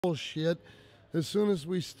Shit as soon as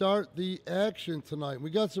we start the action tonight. We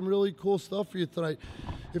got some really cool stuff for you tonight.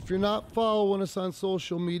 If you're not following us on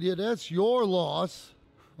social media, that's your loss.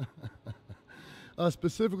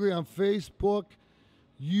 Specifically on Facebook,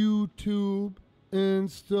 YouTube,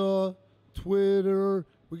 Insta, Twitter.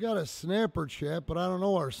 We got a Snapper chat, but I don't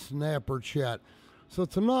know our Snapper chat. So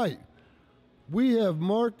tonight, we have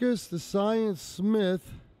Marcus the Science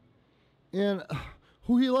Smith and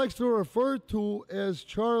who he likes to refer to as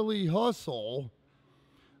Charlie Hustle,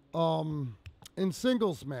 in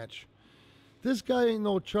singles match. This guy ain't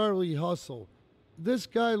no Charlie Hustle. This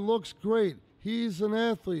guy looks great. He's an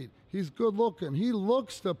athlete. He's good looking. He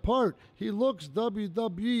looks the part. He looks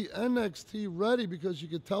WWE NXT ready because you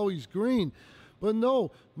can tell he's green. But no,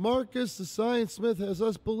 Marcus the Science Smith has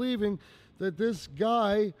us believing that this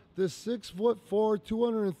guy, this 6'4",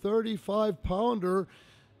 235-pounder,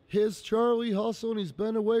 his Charlie Hustle, and he's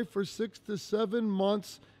been away for 6 to 7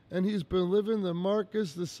 months, and he's been living the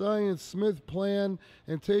Marcus the Science Smith plan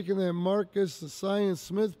and taking that Marcus the Science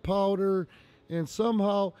Smith powder, and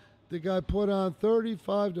somehow the guy put on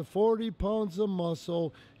 35 to 40 pounds of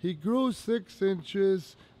muscle. He grew 6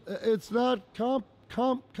 inches. It's not I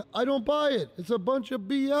don't buy it. It's a bunch of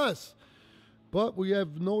BS. But we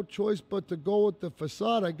have no choice but to go with the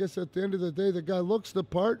facade. I guess at the end of the day, the guy looks the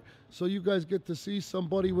part, so you guys get to see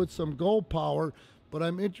somebody with some goal power. But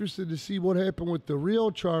I'm interested to see what happened with the real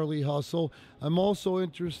Charlie Hustle. I'm also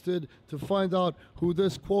interested to find out who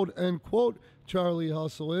this quote-unquote Charlie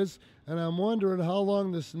Hustle is. And I'm wondering how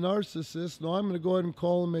long this narcissist, no, I'm going to go ahead and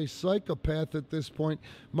call him a psychopath at this point,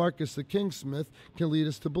 Marcus the King Smith, can lead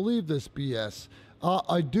us to believe this BS.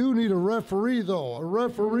 I do need a referee, though, a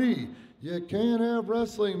referee. You can't have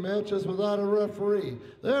wrestling matches without a referee.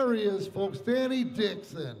 There he is, folks, Danny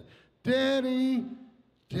Dixon. Danny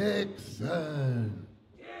Dixon.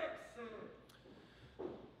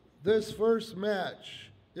 This first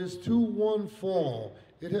match is 2-1 fall.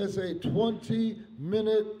 It has a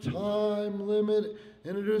 20-minute time limit.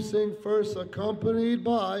 Introducing first, accompanied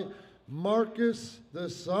by Marcus the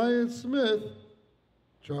Science Smith,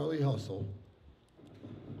 Charlie Hustle.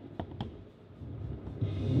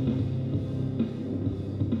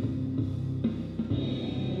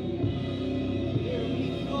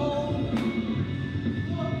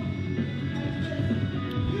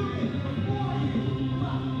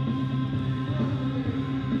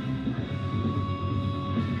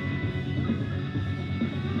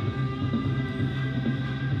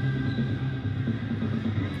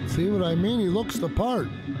 See what I mean? He looks the part.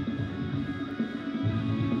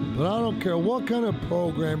 But I don't care what kind of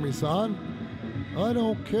program he's on. I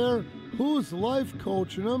don't care who's life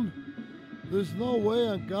coaching him. There's no way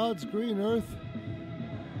on God's green earth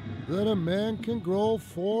that a man can grow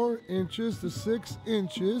 4 inches to 6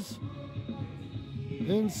 inches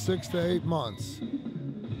in 6 to 8 months.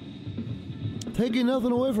 Taking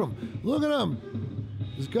nothing away from him. Look at him.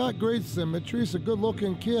 He's got great symmetry. He's a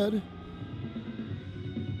good-looking kid.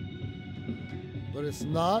 But it's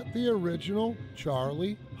not the original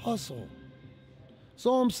Charlie Hustle. That's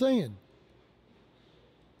all I'm saying.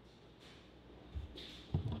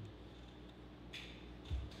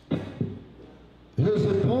 His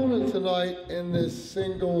opponent tonight in this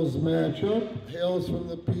singles matchup hails from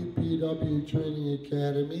the PPW Training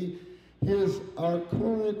Academy. He is our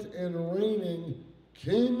current and reigning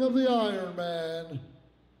King of the Iron Man,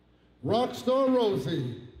 Rockstar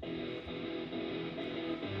Rosie.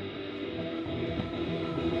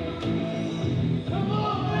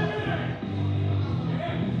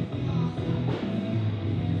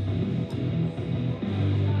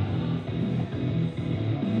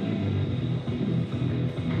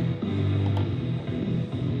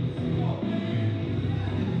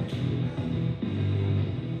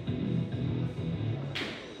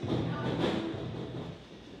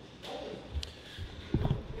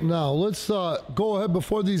 Now, let's go ahead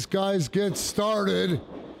before these guys get started.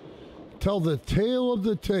 Tell the tale of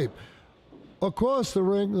the tape. Across the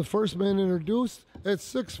ring, the first man introduced at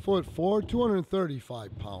 6'4",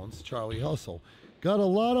 235 pounds, Charlie Hustle. Got a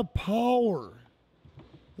lot of power.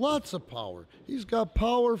 Lots of power. He's got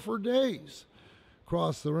power for days.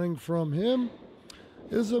 Across the ring from him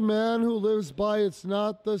is a man who lives by it's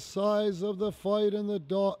not the size of the fight and the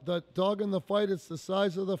dog in the fight, it's the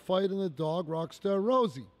size of the fight and the dog, Rockstar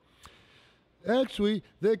Rosie. Actually,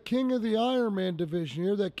 that King of the Iron Man division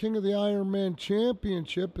here, that King of the Iron Man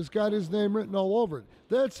championship, has got his name written all over it.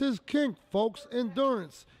 That's his kink, folks,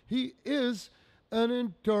 endurance. He is an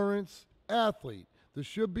endurance athlete. This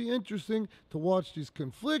should be interesting to watch these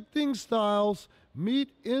conflicting styles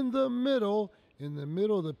meet in the middle in the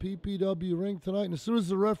middle of the PPW ring tonight. And as soon as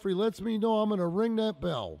the referee lets me know, I'm going to ring that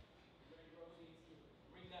bell.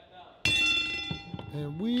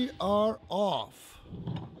 And we are off.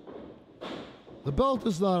 The belt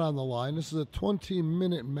is not on the line. This is a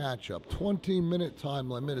 20-minute matchup, 20-minute time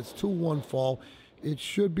limit. It's 2-1 fall. It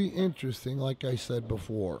should be interesting, like I said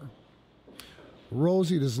before.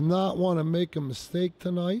 Rosie does not want to make a mistake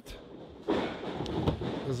tonight.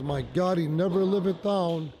 Because, my God, he never live it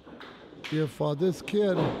down if this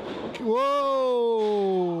kid...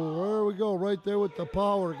 Whoa! There we go, right there with the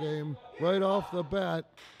power game, right off the bat.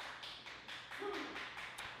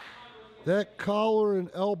 That collar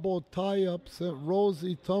and elbow tie-up sent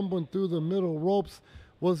Rosie tumbling through the middle ropes.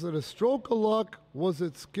 Was it a stroke of luck? Was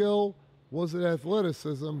it skill? Was it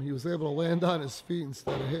athleticism? He was able to land on his feet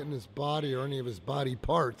instead of hitting his body or any of his body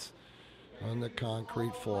parts on the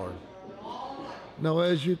concrete floor. Now,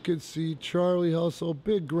 as you can see, Charlie Hustle,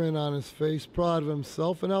 big grin on his face, proud of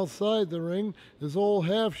himself. And outside the ring, his old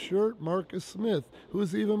half-shirt, Marcus Smith,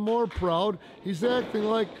 who's even more proud. He's acting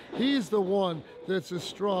like he's the one that's as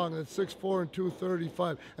strong, that's 6'4" and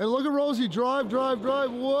 235. And look at Rosie, drive, drive,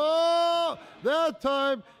 drive. Whoa! That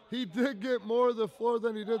time, he did get more of the floor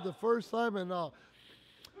than he did the first time. And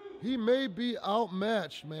he may be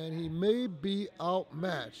outmatched, man. He may be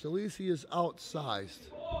outmatched. At least he is outsized.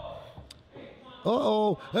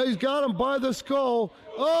 Uh-oh, he's got him by the skull.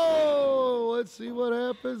 Oh, let's see what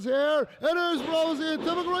happens here. And there's Rosie, and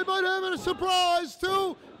typical right might have it, a surprise,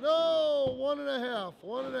 too. No, 1.5,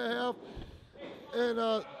 1.5.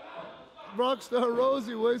 And Rockstar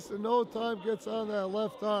Rosie wasting no time, gets on that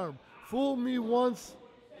left arm. Fool me once,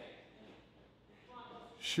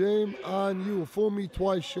 shame on you. Fool me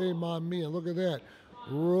twice, shame on me. And look at that.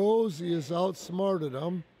 Rosie has outsmarted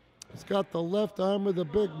him. He's got the left arm of the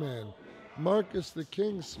big man. Marcus the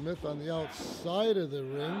King Smith on the outside of the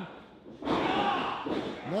ring. Not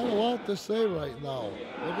a lot to say right now.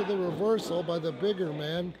 Look at the reversal by the bigger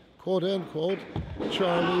man, quote unquote,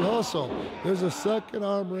 Charlie Hustle. There's a second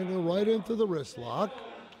arm wringer right into the wrist lock.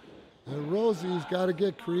 And Rosie's got to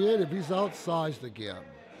get creative. He's outsized again.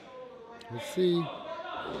 Let's see.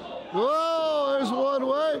 Whoa, there's one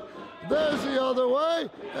way. There's the other way.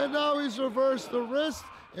 And now he's reversed the wrist.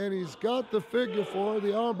 And he's got the figure four,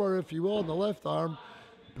 the armbar, if you will, on the left arm.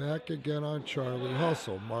 Back again on Charlie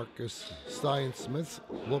Hustle. Marcus Stein-Smith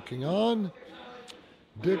looking on.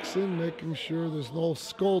 Dixon making sure there's no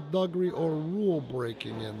skullduggery or rule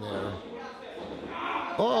breaking in there.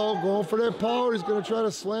 Uh-oh, going for that power. He's going to try to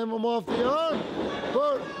slam him off the arm.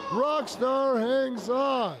 But Rockstar hangs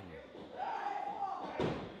on.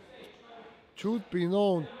 Truth be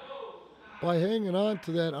known, by hanging on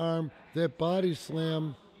to that arm, that body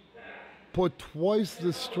slam put twice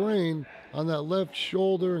the strain on that left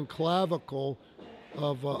shoulder and clavicle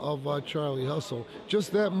of Charlie Hustle.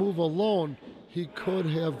 Just that move alone, he could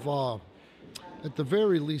have, at the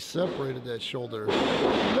very least, separated that shoulder.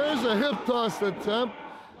 There's a hip toss attempt.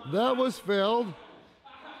 That was failed.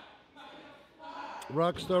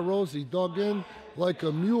 Rockstar Rosie dug in like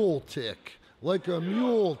a mule tick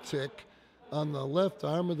on the left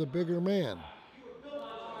arm of the bigger man.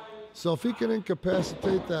 So if he can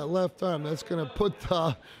incapacitate that left arm, that's going to put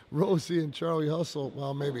Rosie and Charlie Hustle,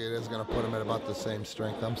 well, maybe it is going to put him at about the same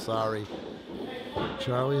strength. I'm sorry.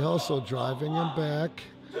 Charlie Hustle driving him back.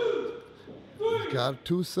 He's got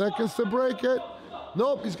 2 seconds to break it.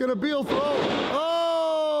 Nope, he's going to heel throw.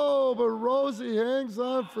 Oh, but Rosie hangs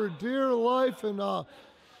on for dear life. And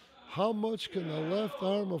how much can the left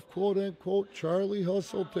arm of quote-unquote Charlie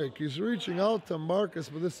Hustle take? He's reaching out to Marcus,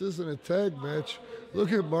 but this isn't a tag match.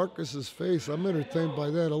 Look at Marcus's face. I'm entertained by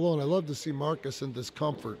that alone. I love to see Marcus in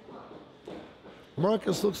discomfort.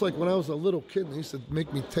 Marcus looks like when I was a little kid, and he used to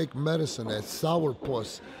make me take medicine, that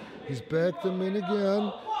sourpuss. He's backed him in again.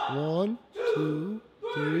 1, 2,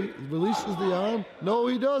 3. He releases the arm. No,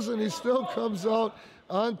 he doesn't. He still comes out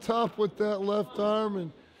on top with that left arm,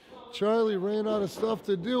 and Charlie ran out of stuff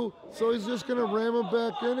to do, so he's just going to ram him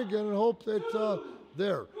back in again and hope that,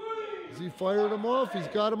 there. As he fired him off, he's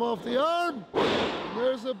got him off the arm. And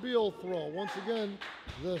there's a heel throw. Once again,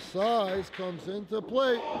 the size comes into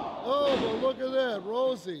play. Oh, but look at that,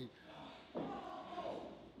 Rosie.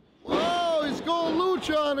 Oh, he's going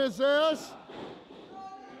lucha on his ass.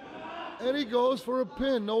 And he goes for a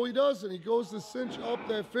pin. No, he doesn't. He goes to cinch up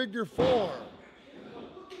that figure four.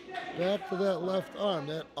 Back to that left arm,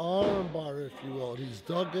 that arm bar, if you will. He's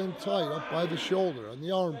dug in tight up by the shoulder on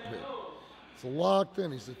the armpit. It's locked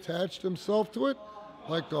in. He's attached himself to it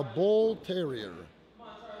like a bull terrier.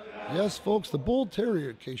 Yes, folks, the bull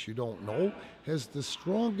terrier, in case you don't know, has the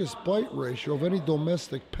strongest bite ratio of any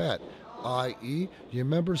domestic pet. i.e., you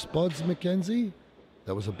remember Spuds McKenzie?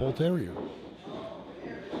 That was a Bull Terrier.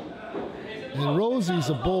 And Rosie's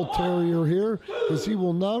a Bull Terrier here because he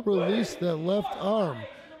will not release that left arm.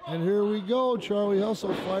 And here we go. Charlie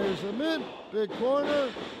Hustle fires him in. Big corner.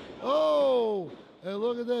 Oh! And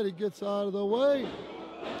look at that. He gets out of the way.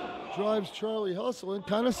 Drives Charlie Hustle in.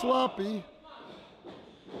 Kind of sloppy.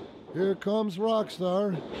 Here comes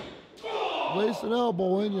Rockstar. Lace an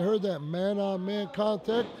elbow in. You heard that man-on-man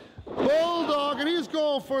contact. Bulldog, and he's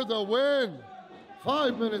going for the win.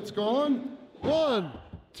 5 minutes gone. 1,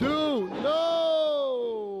 2,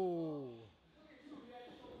 no!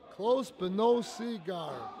 Close, but no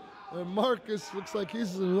cigar. And Marcus looks like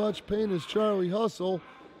he's in as much pain as Charlie Hustle.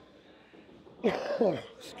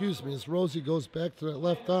 Excuse me, as Rosie goes back to that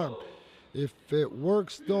left arm. If it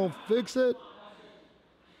works, don't fix it.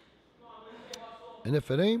 And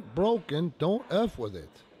if it ain't broken, don't F with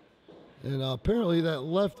it. And apparently that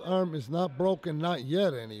left arm is not broken, not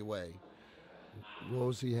yet anyway.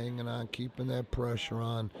 Rosie hanging on, keeping that pressure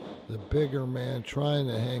on. The bigger man trying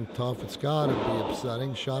to hang tough. It's got to be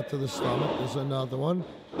upsetting. Shot to the stomach. There's another one.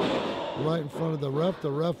 Right in front of the ref.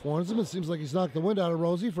 The ref warns him. It seems like he's knocked the wind out of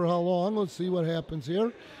Rosie. For how long? Let's see what happens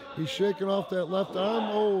here. He's shaking off that left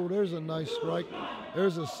arm. Oh, there's a nice strike.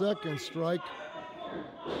 There's a second strike.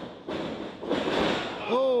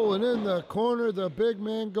 Oh, and in the corner, the big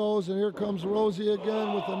man goes, and here comes Rosie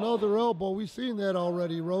again with another elbow. We've seen that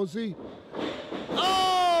already, Rosie.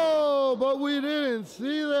 Oh, but we didn't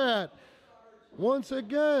see that. Once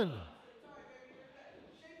again,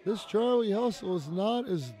 this Charlie Hustle is not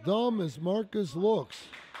as dumb as Marcus looks.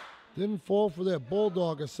 Didn't fall for that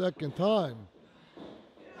Bulldog a second time.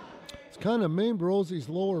 It's kind of maimed Rosie's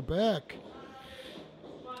lower back.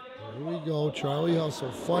 Here we go. Charlie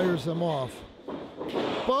Hustle fires him off.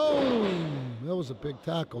 Boom! That was a big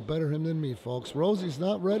tackle. Better him than me, folks. Rosie's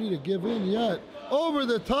not ready to give in yet. Over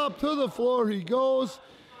the top to the floor he goes.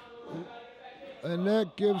 And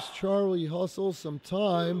that gives Charlie Hustle some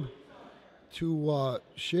time to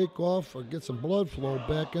shake off or get some blood flow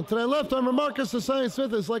back into that left arm. And Marcus the Science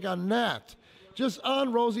Smith is like a gnat. Just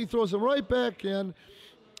on Rosie, throws him right back in.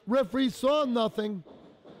 Referee saw nothing.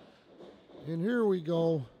 And here we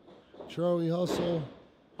go. Charlie Hustle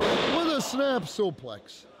with a snap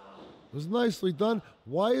suplex. It was nicely done.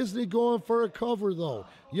 Why isn't he going for a cover, though?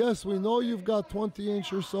 Yes, we know you've got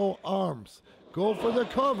 20-inch or so arms. Go for the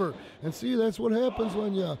cover. And see, that's what happens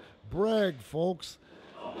when you brag, folks.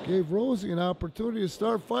 Gave Rosie an opportunity to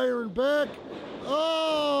start firing back.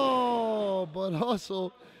 Oh, but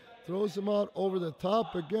Hustle throws him out over the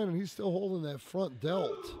top again, and he's still holding that front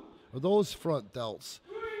delt, or those front delts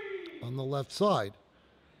on the left side.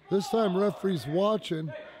 This time, referee's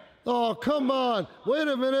watching. Oh, come on. Wait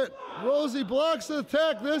a minute. Rosie blocks the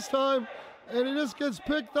attack this time, and he just gets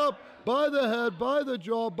picked up by the head, by the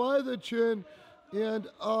jaw, by the chin, and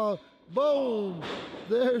boom.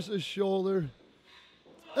 There's his shoulder.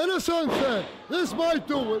 And a sunset. This might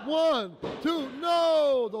do it. 1, 2,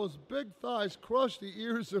 no! Those big thighs crush the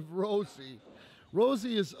ears of Rosie.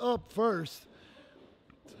 Rosie is up first.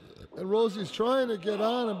 And Rosie's trying to get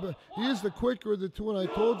on him, but he's the quicker of the two, and I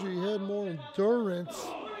told you he had more endurance.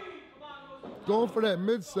 Going for that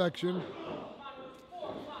midsection.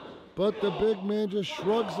 But the big man just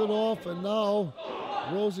shrugs it off, and now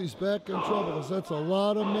Rosie's back in trouble because that's a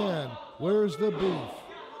lot of man. Where's the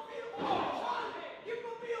beef?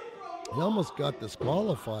 He almost got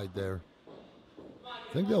disqualified there.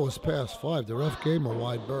 I think that was past 5. The ref gave him a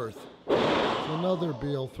wide berth. Another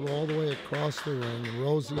Beal through all the way across the ring, and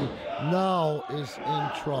Rosie now is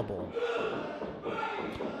in trouble.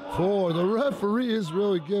 The referee is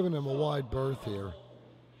really giving him a wide berth here.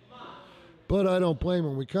 But I don't blame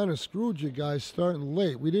him. We kind of screwed you guys starting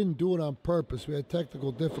late. We didn't do it on purpose. We had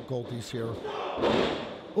technical difficulties here.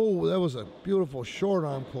 Oh, that was a beautiful short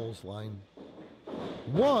arm clothesline.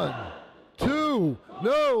 1, 2,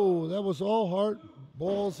 no! That was all heart,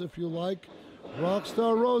 balls if you like.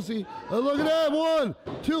 Rockstar Rosie. Look at that. 1,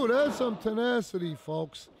 2. That's some tenacity,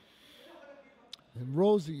 folks. And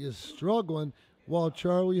Rosie is struggling while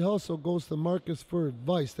Charlie Hustle goes to Marcus for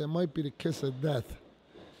advice. That might be the kiss of death.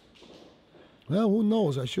 Well, who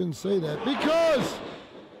knows? I shouldn't say that because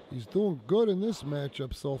he's doing good in this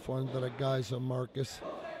matchup so far under the guise of Marcus.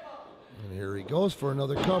 And here he goes for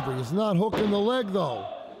another cover. He's not hooking the leg, though.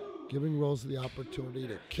 Giving Rosie the opportunity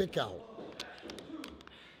to kick out.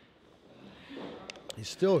 He's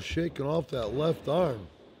still shaking off that left arm.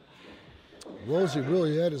 Rosie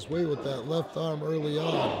really had his way with that left arm early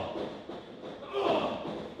on.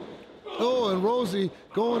 Oh, and Rosie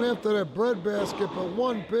going after that bread basket, but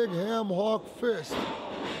one big ham hock fist.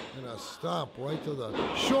 And a stomp right to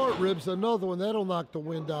the short ribs. Another one. That'll knock the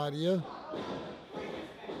wind out of you.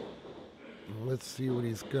 Let's see what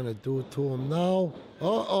he's going to do to him now.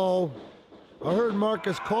 Uh-oh. I heard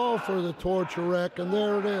Marcus call for the torture rack, and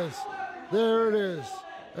there it is. There it is.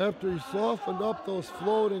 After he softened up those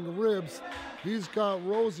floating ribs, he's got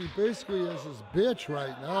Rosie basically as his bitch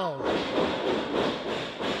right now.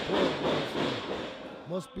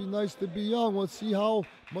 Must be nice to be young. Let's see how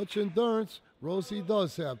much endurance Rosie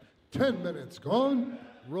does have. 10 minutes gone.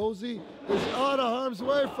 Rosie is out of harm's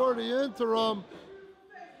way for the interim.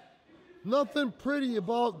 Nothing pretty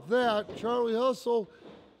about that. Charlie Hustle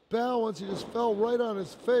balance. He just fell right on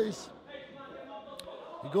his face.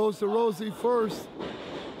 He goes to Rosie first.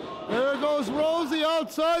 There goes Rosie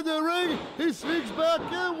outside the ring. He sneaks back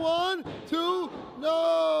in. 1, 2,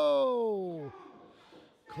 no.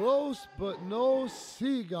 Close but no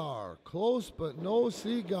cigar. Close but no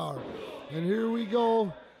cigar. And here we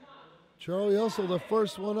go. Charlie Hustle, the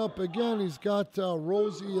first one up again. He's got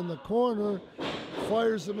Rosie in the corner.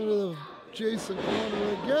 Fires him into the Jason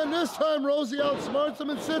corner again. This time Rosie outsmarts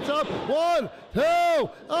him and sits up. 1, 2,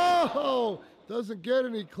 oh! Doesn't get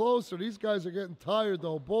any closer. These guys are getting tired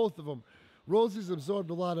though, both of them. Rosie's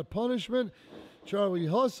absorbed a lot of punishment. Charlie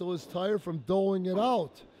Hustle is tired from doling it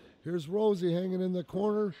out. Here's Rosie hanging in the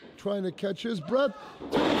corner, trying to catch his breath.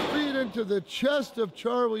 2 feet into the chest of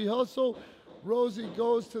Charlie Hustle. Rosie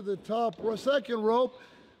goes to the top, second rope.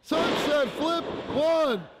 Sunset flip.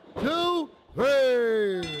 1, 2,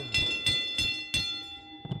 3.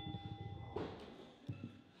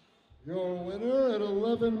 Your winner at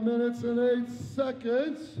 11 minutes and 8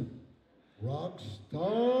 seconds, Rockstar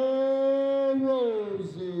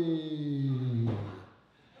Rosie.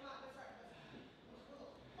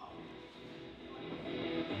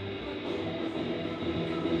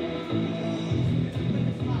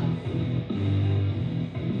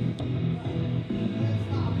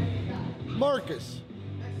 Marcus,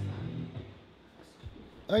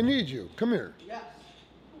 I need you. Come here. Yes.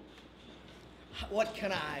 What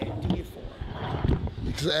can I do you for?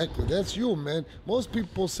 Exactly. That's you, man. Most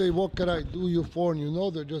people say, what can I do you for? And you know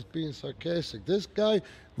they're just being sarcastic. This guy,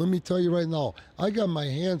 let me tell you right now, I got my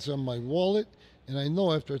hands on my wallet, and I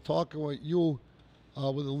know after talking with you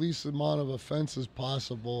with the least amount of offenses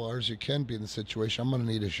possible, or as you can be in the situation, I'm going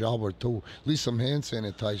to need a shower too. At least some hand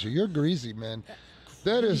sanitizer. You're greasy, man.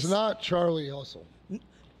 That is not Charlie Hustle.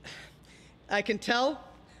 I can tell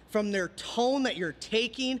from their tone that you're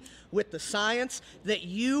taking with the science that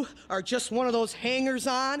you are just one of those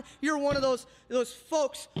hangers-on. You're one of those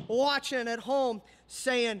folks watching at home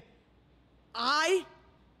saying, I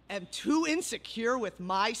am too insecure with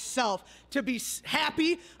myself to be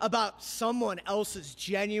happy about someone else's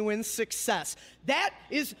genuine success. That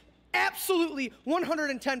is absolutely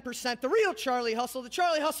 110% the real Charlie Hustle. The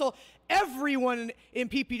Charlie Hustle everyone in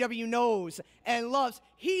PPW knows and loves.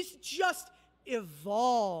 He's just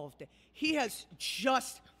evolved. He has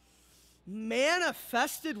just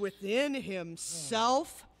manifested within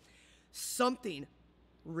himself something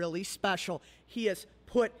really special. He has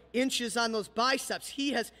put inches on those biceps.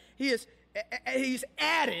 He's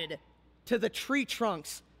added to the tree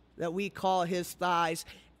trunks that we call his thighs.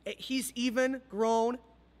 He's even grown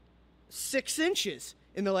 6 inches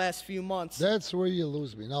in the last few months. That's where you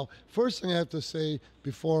lose me. Now, first thing I have to say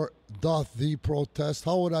before doth thee protest,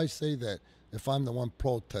 how would I say that if I'm the one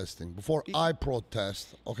protesting? Before I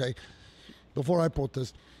protest, okay? Before I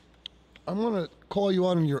protest, I'm going to call you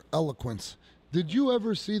out on your eloquence. Did you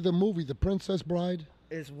ever see the movie The Princess Bride?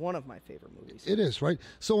 It is one of my favorite movies. It is, right?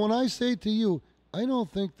 So when I say to you, I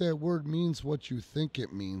don't think that word means what you think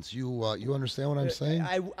it means. You understand what I'm saying?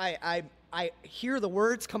 I hear the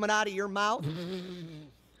words coming out of your mouth,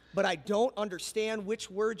 but I don't understand which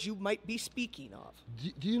words you might be speaking of.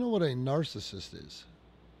 Do you know what a narcissist is?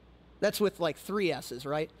 That's with like 3 S's,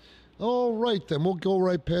 right? All right, then. We'll go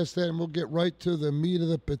right past that, and we'll get right to the meat of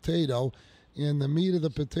the potato. And the meat of the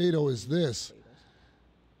potato is this.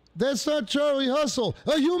 That's not Charlie Hustle.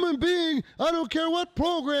 A human being. I don't care what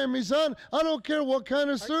program he's on. I don't care what kind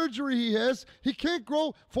of surgery he has. He can't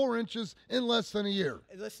grow 4 inches in less than a year.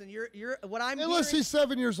 Listen, you're what I'm unless hearing, he's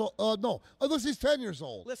 7 years old. No, unless he's 10 years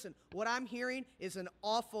old. Listen, what I'm hearing is an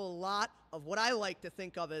awful lot of what I like to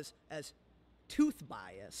think of as tooth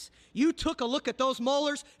bias. You took a look at those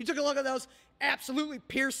molars. You took a look at those absolutely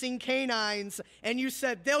piercing canines, and you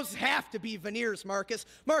said those have to be veneers, Marcus.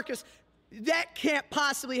 Marcus, that can't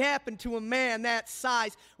possibly happen to a man that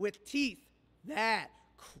size with teeth that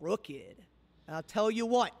crooked. I'll tell you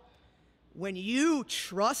what, when you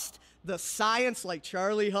trust the science like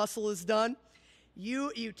Charlie Hustle has done,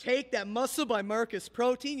 You take that Muscle by Marcus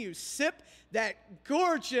protein, you sip that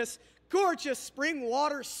gorgeous spring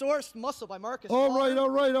water sourced Muscle by Marcus water.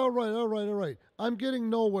 All right. I'm getting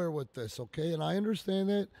nowhere with this, okay? And I understand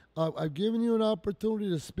that. I've given you an opportunity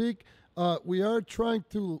to speak. We are trying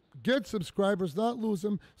to get subscribers, not lose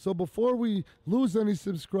them. So before we lose any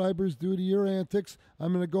subscribers due to your antics,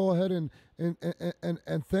 I'm going to go ahead and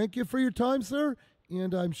thank you for your time, sir.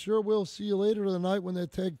 And I'm sure we'll see you later tonight when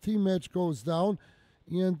that tag team match goes down.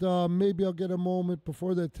 And maybe I'll get a moment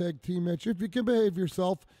before that tag team match. If you can behave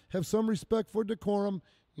yourself, have some respect for decorum,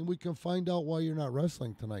 and we can find out why you're not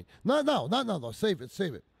wrestling tonight. Not now. Save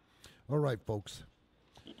it. All right, folks.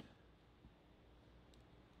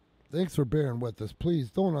 Thanks for bearing with us. Please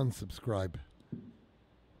don't unsubscribe.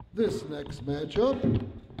 This next matchup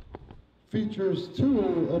features two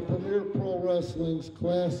of Premier Pro Wrestling's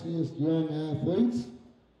classiest young athletes.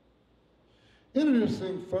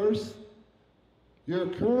 Introducing first, your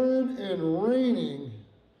current and reigning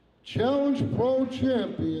Challenge Pro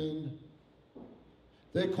champion.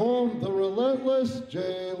 They call him the Relentless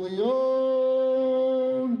Jay Leone.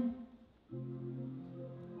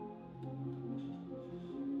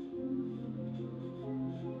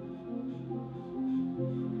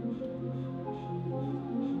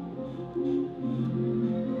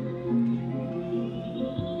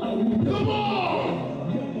 Come on!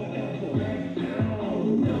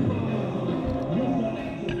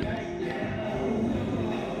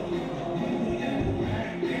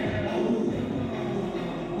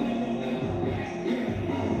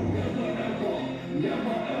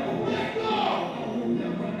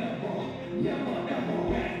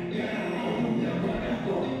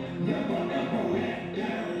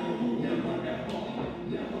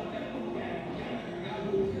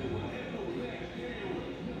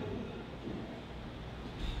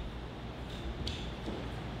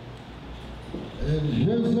 And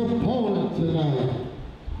his opponent tonight,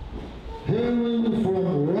 hailing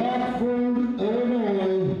from Rockford,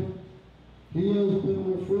 Illinois, he has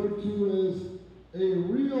been referred to as a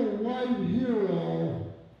real-life hero,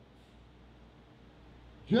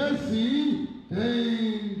 Jesse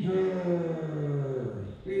Danger.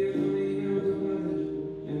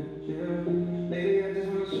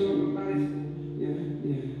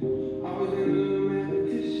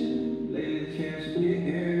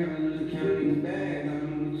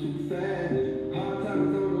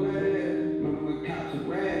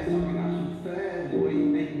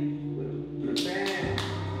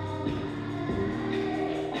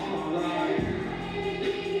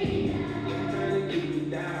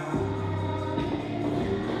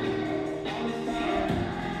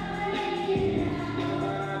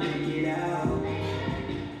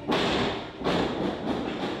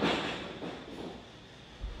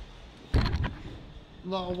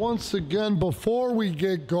 Now, once again, before we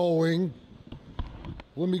get going,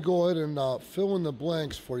 let me go ahead and fill in the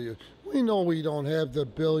blanks for you. We know we don't have the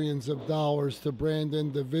billions of dollars to brand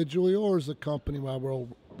individually or as a company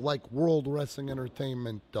like World Wrestling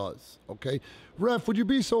Entertainment does, okay? Ref, would you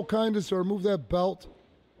be so kind as to remove that belt?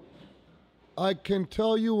 I can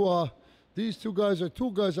tell you these two guys are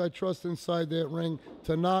two guys I trust inside that ring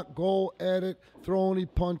to not go at it, throw any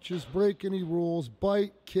punches, break any rules,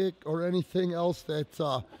 bite, kick, or anything else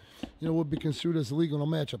that would be considered as illegal in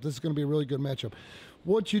a matchup. This is going to be a really good matchup.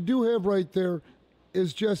 What you do have right there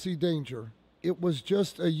is Jesse Danger. It was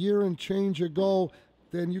just a year and change ago.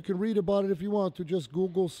 Then you can read about it if you want to. Just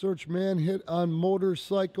Google search man hit on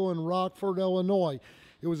motorcycle in Rockford, Illinois.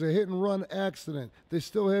 It was a hit and run accident. They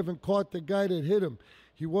still haven't caught the guy that hit him.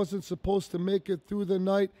 He wasn't supposed to make it through the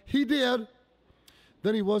night. He did.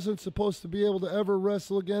 Then he wasn't supposed to be able to ever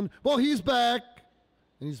wrestle again. Well, he's back.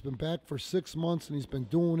 And he's been back for 6 months, and he's been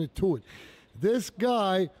doing it to it. This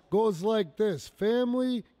guy goes like this.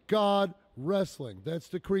 Family, God, wrestling. That's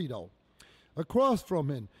the credo. Across from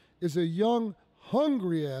him is a young,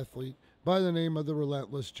 hungry athlete by the name of the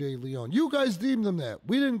Relentless Jay Leone. You guys deemed him that.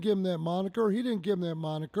 We didn't give him that moniker. He didn't give him that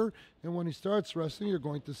moniker. And when he starts wrestling, you're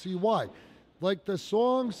going to see why. Like the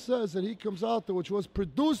song says that he comes out there, which was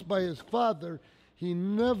produced by his father, he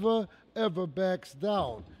never, ever backs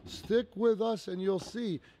down. Stick with us and you'll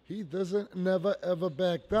see he doesn't never, ever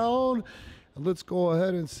back down. And let's go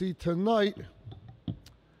ahead and see tonight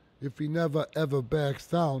if he never, ever backs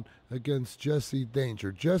down against Jesse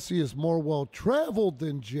Danger. Jesse is more well-traveled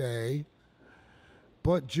than Jay,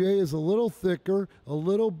 but Jay is a little thicker, a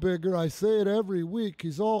little bigger. I say it every week.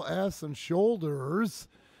 He's all ass and shoulders.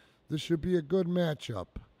 This should be a good matchup.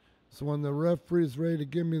 So when the referee is ready to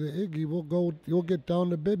give me the Iggy, you'll get down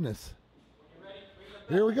to business.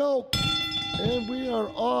 Here we go. And we are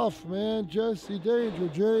off, man. Jesse Danger,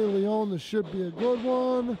 Jay Leone. This should be a good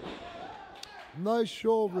one. Nice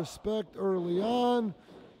show of respect early on.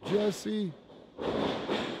 Jesse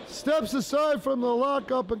steps aside from the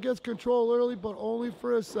lockup and gets control early, but only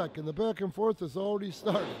for a second. The back and forth has already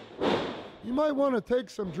started. You might want to take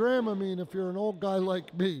some Dramamine if you're an old guy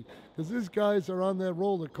like me, because these guys are on that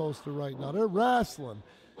roller coaster right now. They're wrestling.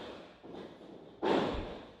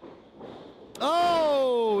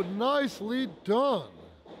 Oh, nicely done.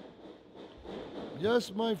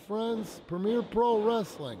 Yes, my friends, Premier Pro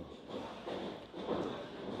Wrestling.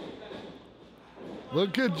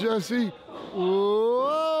 Look at Jesse.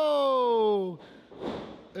 Whoa!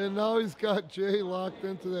 And now he's got Jay locked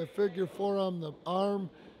into that figure four on the arm,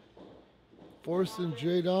 forcing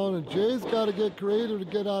Jay down. And Jay's got to get creative to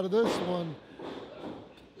get out of this one.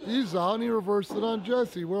 He's out and he reversed it on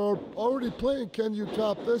Jesse. We're already playing Can You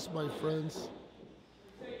Top This, my friends.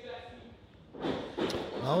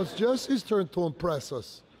 Now it's Jesse's turn to impress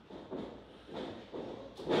us.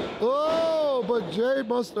 Oh, but Jay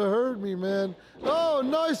must have heard me, man. Oh,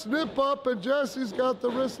 nice nip up, and Jesse's got the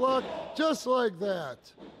wrist lock just like that.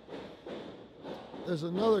 There's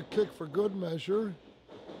another kick for good measure.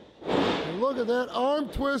 And look at that arm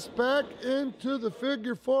twist back into the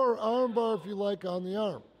figure four arm bar, if you like, on the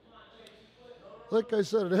arm. Like I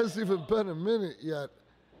said, it hasn't even been a minute yet,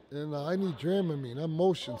 and I need Dramamine. I'm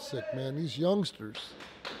motion sick, man. These youngsters.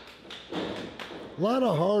 A lot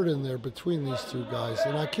of heart in there between these two guys,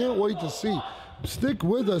 and I can't wait to see. Stick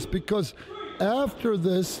with us, because after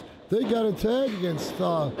this, they got a tag against,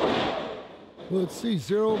 let's see,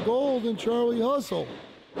 Zero Gold and Charlie Hustle.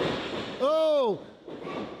 Oh,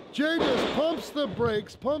 Jay just pumps the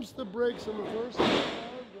brakes and reverses.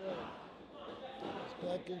 He's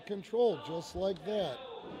back in control, just like that.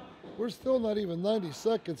 We're still not even 90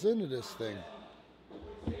 seconds into this thing.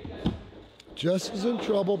 Jesse's in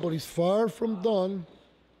trouble, but he's far from done.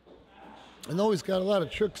 I know he's got a lot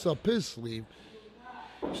of tricks up his sleeve.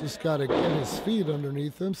 Just got to get his feet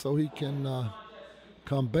underneath him so he can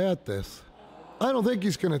combat this. I don't think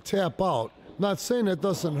he's going to tap out. Not saying that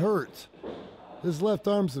doesn't hurt. His left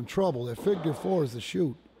arm's in trouble. That figure four is a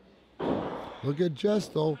shoot. Look at Jess,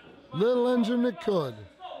 though. Little engine that could.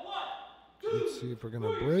 Let's see if we're going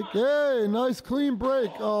to break. Hey, nice clean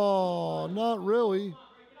break. Oh, not really.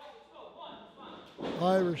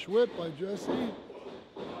 Irish whip by Jesse.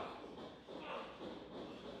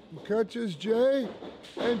 He catches Jay,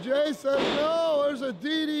 and Jay says no, there's a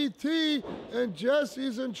DDT, and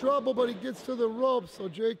Jesse's in trouble, but he gets to the rope, so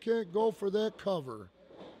Jay can't go for that cover.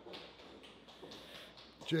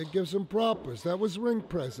 Jay gives him propers. That was ring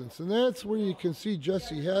presence, and that's where you can see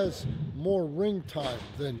Jesse has more ring time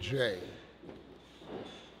than Jay.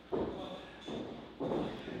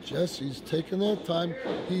 Jesse's taking that time.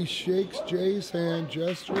 He shakes Jay's hand,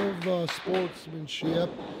 gesture of sportsmanship,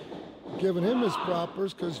 giving him his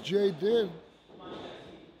propers, because Jay did,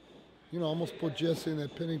 almost put Jesse in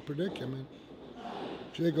that pinning predicament.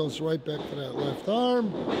 Jay goes right back to that left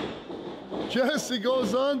arm. Jesse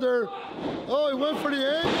goes under. Oh, he went for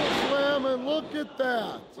the ankle slam, and look at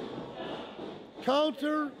that.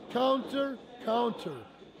 Counter, counter, counter.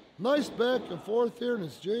 Nice back and forth here, and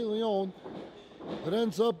it's Jay Leone. It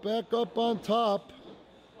ends up back up on top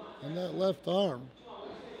on that left arm.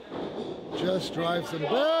 Jess drives him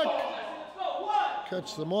back.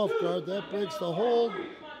 Catches him off guard. That breaks the hold.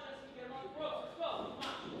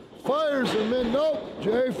 Fires him in. Nope.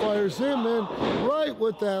 Jay fires him in right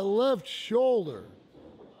with that left shoulder.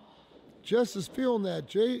 Jess is feeling that.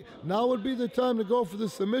 Jay, now would be the time to go for the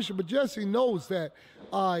submission, but Jesse knows that,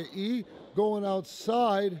 i.e., going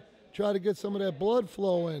outside, try to get some of that blood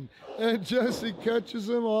flow in. And Jesse catches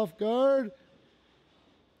him off guard.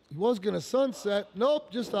 He was going to sunset.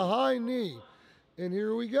 Nope, just a high knee. And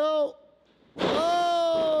here we go.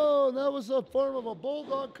 Oh, that was a form of a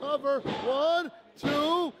bulldog cover. 1,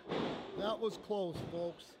 2. That was close,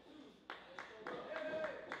 folks.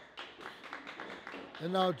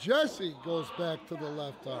 And now Jesse goes back to the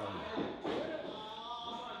left arm.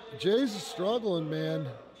 Jay's struggling, man.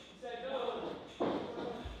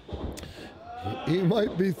 He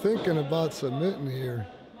might be thinking about submitting here.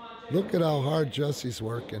 Look at how hard Jesse's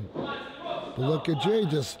working. But look at Jay,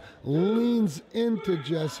 just leans into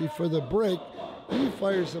Jesse for the break. He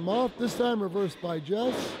fires him off, this time reversed by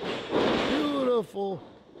Jess. Beautiful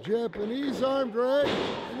Japanese arm drag.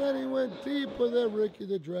 And then he went deep with that Ricky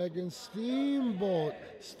the Dragon Steamboat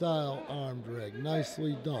style arm drag.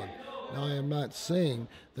 Nicely done. Now, I am not saying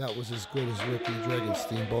that was as good as Ricky Dragon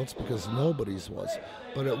Steamboat's, because nobody's was.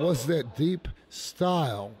 But it was that deep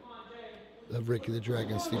style of Ricky the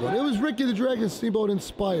Dragon Steamboat. It was Ricky the Dragon Steamboat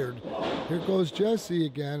inspired. Here goes Jesse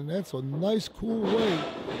again, and that's a nice, cool way.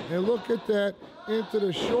 And look at that, into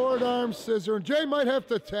the short arm scissor. And Jay might have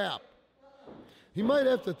to tap. He might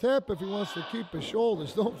have to tap if he wants to keep his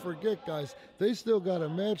shoulders. Don't forget, guys, they still got a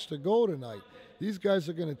match to go tonight. These guys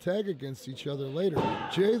are going to tag against each other later.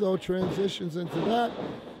 Jay, though, transitions into that.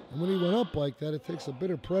 And when he went up like that, it takes a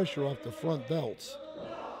bit of pressure off the front delts.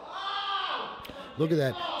 Look at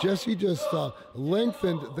that. Jesse just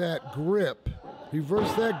lengthened that grip.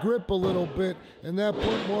 Reversed that grip a little bit, and that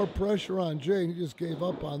put more pressure on Jay, and he just gave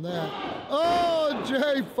up on that. Oh,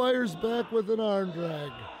 Jay fires back with an arm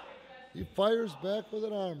drag. He fires back with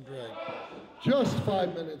an arm drag. Just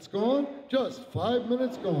 5 minutes gone. Just 5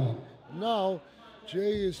 minutes gone. Now,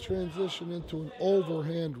 Jay is transitioning into an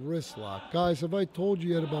overhand wrist lock. Guys, have I told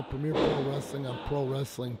you yet about Premier Pro Wrestling on Pro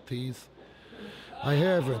Wrestling Tees? I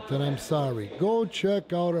haven't, and I'm sorry. Go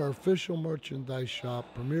check out our official merchandise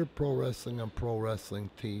shop, Premier Pro Wrestling on Pro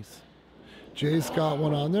Wrestling Tees. Jay's got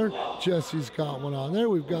one on there. Jesse's got one on there.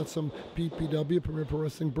 We've got some PPW, Premier Pro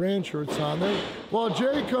Wrestling brand shirts on there. While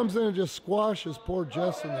Jay comes in and just squashes poor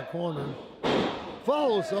Jess in the corner.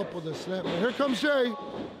 Follows up with a snap. Here comes Jay.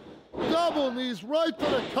 Double knees right to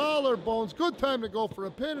the collarbones. Good time to go for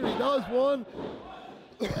a pin, and he does one.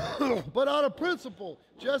 But out of principle,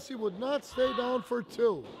 Jesse would not stay down for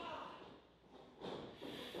two.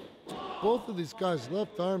 Both of these guys'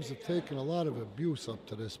 left arms have taken a lot of abuse up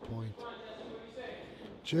to this point.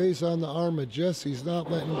 Jay's on the arm of Jesse. He's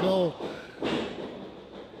not letting go.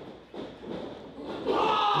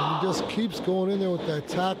 And he just keeps going in there with that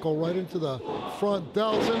tackle right into the front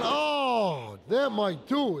delts. And oh, that might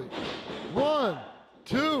do it. 1,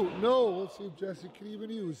 2. No, we'll see if Jesse can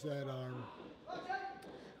even use that arm.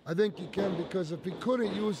 I think he can, because if he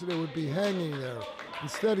couldn't use it, it would be hanging there.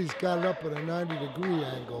 Instead, he's got it up at a 90-degree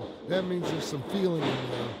angle. That means there's some feeling in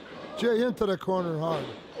there. Jay into the corner hard.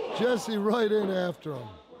 Jesse right in after him.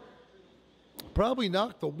 Probably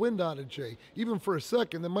knocked the wind out of Jay. Even for a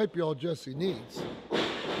second, that might be all Jesse needs.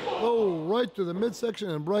 Oh, right through the midsection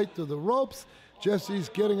and right through the ropes. Jesse's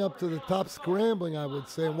getting up to the top, scrambling, I would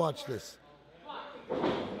say. Watch this.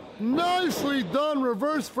 Nicely done,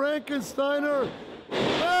 reverse Frankensteiner.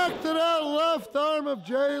 Back to that left arm of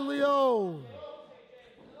Jay Leone.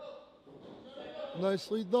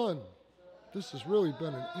 Nicely done. This has really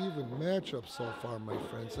been an even matchup so far, my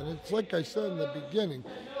friends. And it's like I said in the beginning,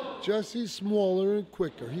 Jesse's smaller and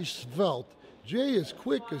quicker. He's svelte. Jay is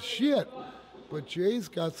quick as shit. But Jay's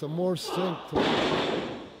got some more strength to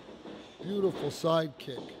him. Beautiful side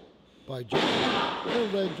kick by Jay.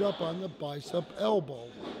 And leg drop on the bicep elbow.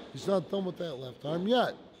 He's not done with that left arm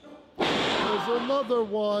yet. There's another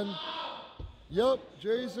one. Yep,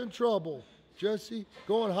 Jay's in trouble. Jesse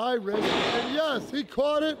going high risk, and yes, he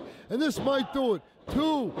caught it, and this might do it.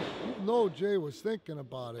 2. No, Jay was thinking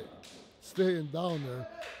about it, staying down there.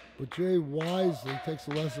 But Jay wisely takes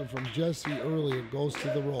a lesson from Jesse early and goes to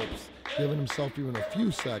the ropes, giving himself even a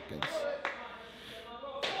few seconds.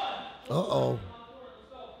 Uh-oh.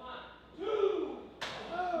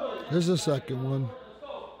 Here's the second one.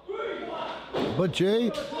 But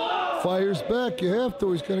Jay fires back. You have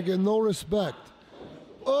to. He's going to get no respect.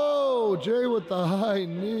 Oh, Jay with the high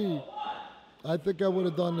knee. I think I would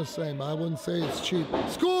have done the same. I wouldn't say it's cheap.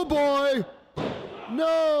 Schoolboy!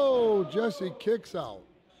 No! Jesse kicks out.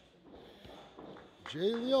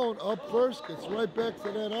 Jay Leone up first, gets right back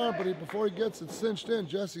to that arm, but before he gets it cinched in,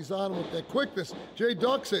 Jesse's on him with that quickness. Jay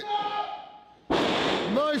ducks it.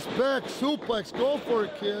 Nice back suplex. Go for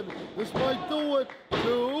it, kid. This might do it.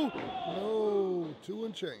 2. No, 2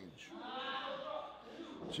 and change.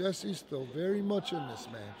 Jesse's still very much in this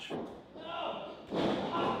match.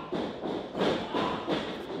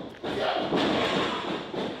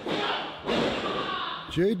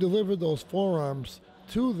 Jay delivered those forearms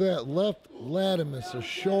to that left latimus or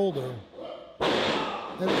shoulder.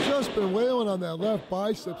 And he's just been wailing on that left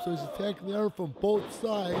bicep, so he's attacking the arm from both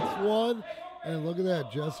sides. 1, and look at that,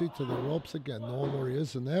 Jesse to the ropes again, knowing where he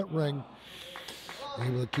is in that ring.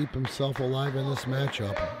 Able to keep himself alive in this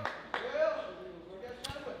matchup.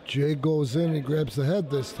 Jay goes in, he grabs the head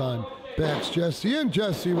this time. Backs Jesse in,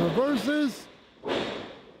 Jesse reverses.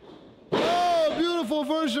 Oh, beautiful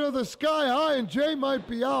version of the sky high, and Jay might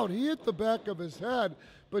be out. He hit the back of his head,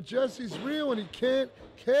 but Jesse's real and he can't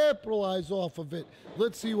capitalize off of it.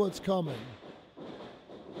 Let's see what's coming.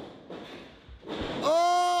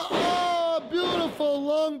 Oh, beautiful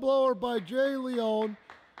lung blower by Jay Leone.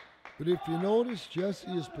 But if you notice, Jesse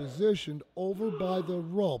is positioned over by the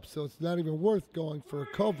rope, so it's not even worth going for a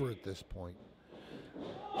cover at this point.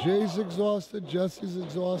 Jay's exhausted, Jesse's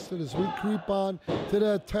exhausted as we creep on to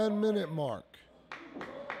that 10-minute mark.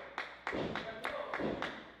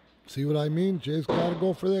 See what I mean? Jay's got to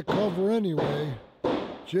go for that cover anyway.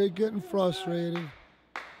 Jay getting frustrated,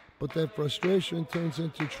 but that frustration turns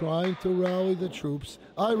into trying to rally the troops.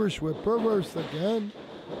 Irish whip, reversed again.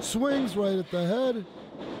 Swings right at the head.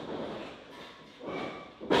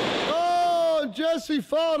 Oh, and Jesse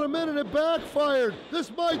fouled him in and it backfired. This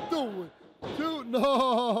might do it.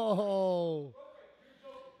 No.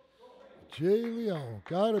 Jay Leon,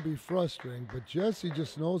 gotta be frustrating, but Jesse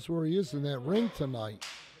just knows where he is in that ring tonight.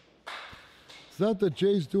 It's not that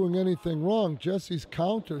Jay's doing anything wrong. Jesse's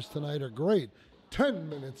counters tonight are great. 10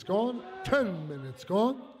 minutes gone, 10 minutes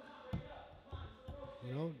gone.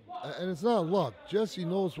 You know, and it's not luck. Jesse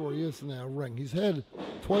knows where he is in that ring. He's had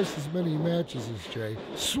twice as many matches as Jay.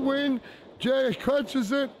 Swing, Jay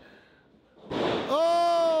catches it.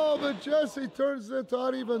 Oh, but Jesse turns it into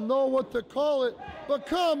I don't even know what to call it. But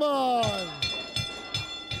come on.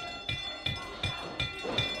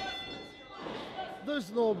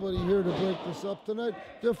 There's nobody here to break this up tonight.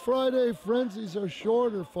 The Friday frenzies are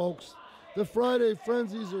shorter, folks. The Friday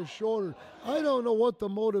frenzies are shorter. I don't know what the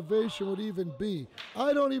motivation would even be.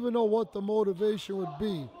 I don't even know what the motivation would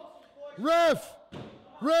be. Ref,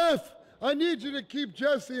 I need you to keep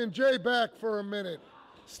Jesse and Jay back for a minute.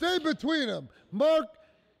 Stay between them. Mark,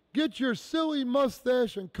 get your silly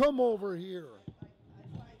mustache and come over here.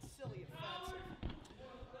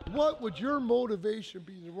 What would your motivation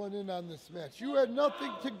be to run in on this match? You had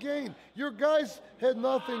nothing to gain. Your guys had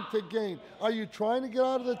nothing to gain. Are you trying to get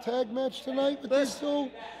out of the tag match tonight with these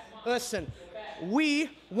two? Listen, we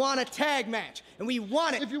want a tag match, and we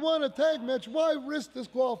want it. If you want a tag match, why risk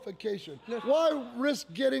disqualification? Why risk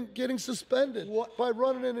getting suspended by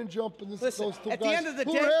running in and jumping those two guys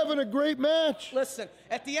who are having a great match? Listen,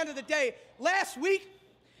 at the end of the day, last week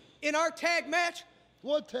in our tag match,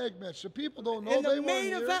 what tag match? The people don't know. In the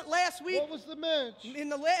main event last week. What was the match? In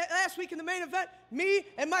the last week in the main event, me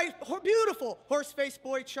and my beautiful horse-faced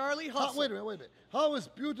boy, Charlie Hustle. Wait a minute. How is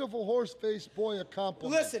beautiful horse-faced boy a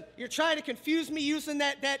compliment? Listen, you're trying to confuse me using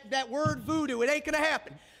that word voodoo. It ain't gonna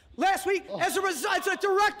happen. Last week, as a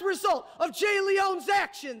direct result of Jay Leon's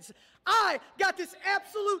actions, I got this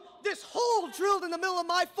hole drilled in the middle of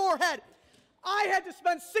my forehead. I had to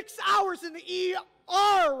spend 6 hours in the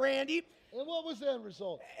ER, Randy. And what was that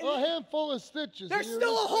result? A handful of stitches. There's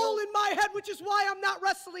still a hole in my head, which is why I'm not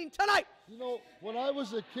wrestling tonight. You know, when I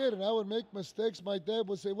was a kid and I would make mistakes, my dad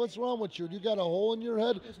would say, "What's wrong with you? You got a hole in your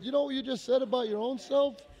head?" You know what you just said about your own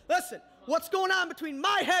self? Listen, what's going on between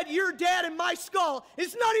my head, your dad, and my skull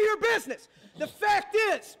is none of your business. The fact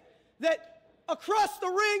is that across the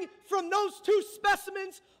ring from those two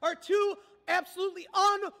specimens are two absolutely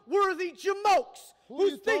unworthy jamokes. Who are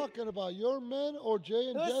you talking about, your men or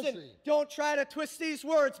Jay and Jesse? Don't try to twist these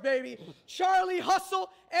words, baby. Charlie Hustle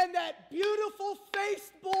and that beautiful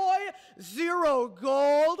faced boy, Zero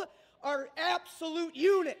Gold, are absolute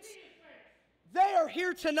units. They are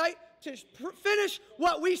here tonight to finish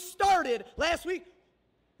what we started last week.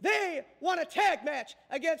 They want a tag match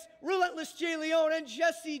against Relentless Jay Leon and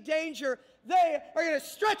Jesse Danger. They are going to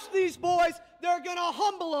stretch these boys. They're going to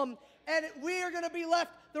humble them. And we are going to be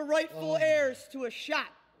left the rightful heirs to a shot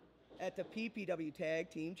at the PPW Tag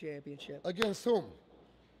Team Championship. Against whom?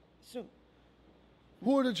 Soon.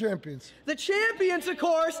 Who are the champions? The champions, of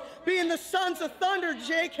course, being the Sons of Thunder,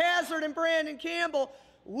 Jake Hazard and Brandon Campbell.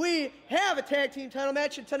 We have a tag team title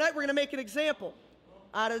match, and tonight we're going to make an example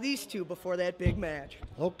out of these two before that big match.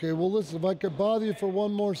 Okay, well, listen, if I could bother you for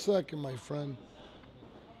one more second, my friend.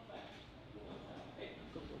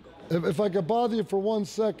 If I could bother you for 1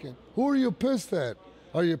 second, who are you pissed at?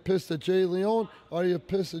 Are you pissed at Jay Leon? Are you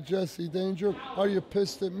pissed at Jesse Danger? Are you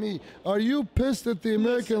pissed at me? Are you pissed at the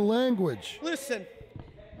American language? Listen,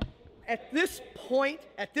 at this point,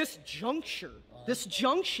 at this juncture, this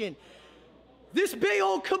junction, this big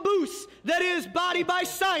old caboose that is Body by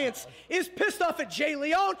Science is pissed off at Jay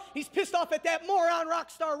Leon. He's pissed off at that moron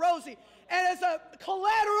Rockstar Rosie. And as a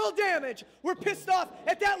collateral damage, we're pissed off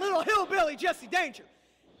at that little hillbilly Jesse Danger.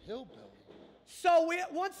 Hillbilly. So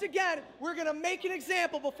once again, we're going to make an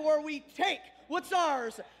example before we take what's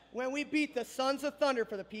ours when we beat the Sons of Thunder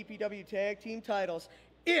for the PPW Tag Team titles,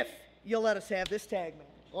 if you'll let us have this tag match.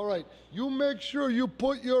 All right, you make sure you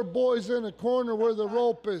put your boys in a corner where the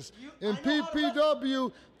rope is. In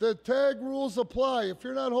PPW, the tag rules apply. If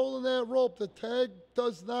you're not holding that rope, the tag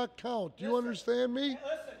does not count. Do you understand me? Hey,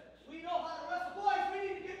 listen, we know how to wrestle. Boys, we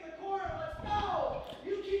need to get in the corner. Let's go.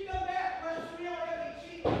 You keep them back, Wes. We don't have any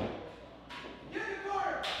cheating. Get in the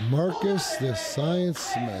corner. Marcus the Science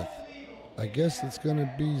Smith. I guess it's going to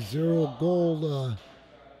be Zero Gold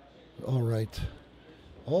All right.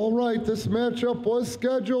 All right, this matchup was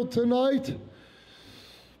scheduled tonight.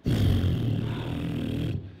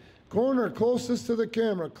 Corner closest to the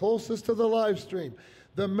camera, closest to the live stream.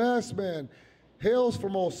 The masked man hails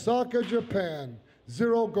from Osaka, Japan.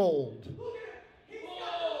 0 gold.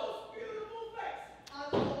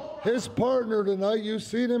 His partner tonight, you've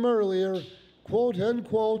seen him earlier, quote, end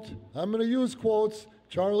quote, I'm going to use quotes,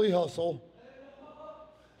 Charlie Hustle.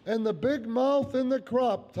 And the big mouth in the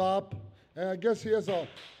crop top, and I guess he has a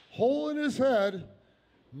hole in his head,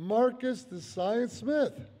 Marcus the Science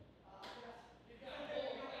Smith.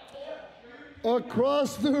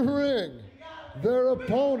 Across the ring, their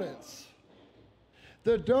opponents.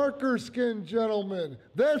 The darker skinned gentleman,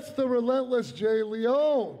 that's the relentless Jay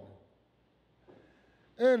Leone.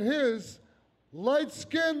 And his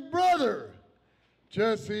light-skinned brother,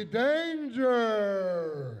 Jesse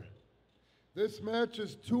Danger. This match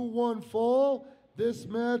is 2-1 fall. This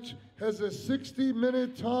match has a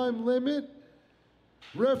 60-minute time limit.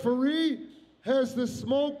 Referee, has the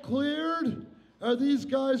smoke cleared? Are these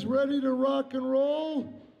guys ready to rock and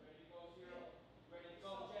roll?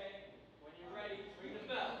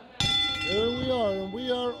 There we are, and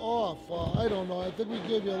we are off. I don't know, I think we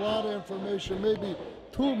gave you a lot of information, maybe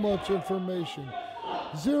too much information.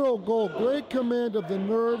 0 gold, great command of the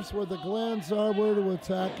nerves, where the glands are, where to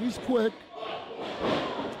attack. He's quick.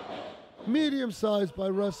 Medium-sized by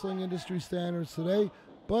wrestling industry standards today,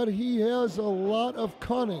 but he has a lot of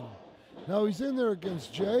cunning. Now he's in there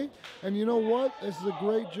against Jay, and you know what? This is a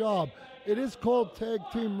great job. It is called tag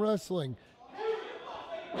team wrestling.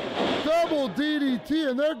 Double DDT,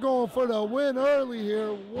 and they're going for the win early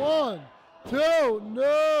here. 1, 2,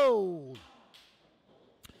 no!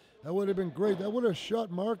 That would have been great. That would have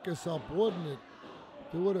shut Marcus up, wouldn't it?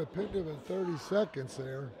 They would have pinned him in 30 seconds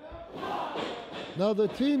there. Now the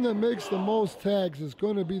team that makes the most tags is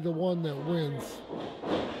going to be the one that wins.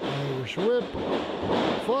 Irish whip.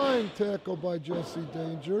 Flying tackle by Jesse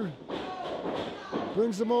Danger.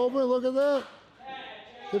 Brings him over, look at that.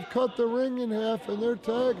 They've cut the ring in half and they're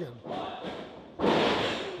tagging.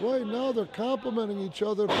 Right now they're complimenting each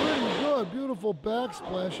other pretty good. Beautiful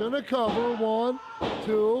backsplash and a cover. 1,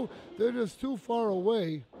 2. They're just too far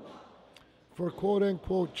away for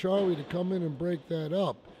quote-unquote Charlie to come in and break that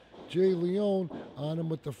up. Jay Leone on him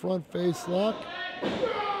with the front face lock.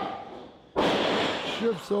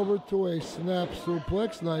 Shifts over to a snap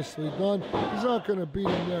suplex. Nicely done. He's not going to beat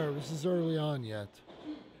him there. This is early on yet.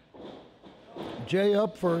 Jay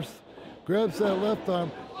up first. Grabs that left arm.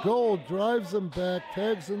 Gold drives him back.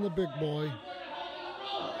 Tags in the big boy.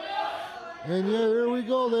 And yeah, here we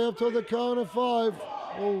go. They have to the count of 5.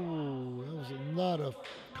 Oh, that was not a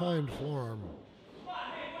kind forearm.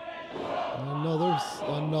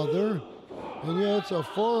 Another. And yeah, it's a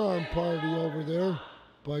forearm party over there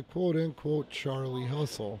by quote-unquote Charlie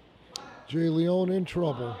Hustle. Jay Leone in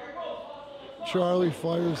trouble. Charlie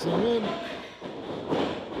fires him in.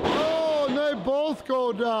 Oh, and they both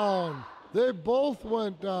go down. They both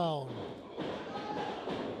went down.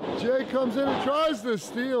 Jay comes in and tries to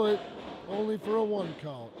steal it, only for a 1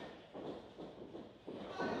 count.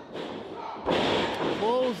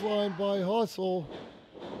 Clothesline by Hustle.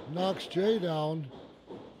 Knocks Jay down.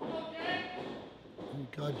 He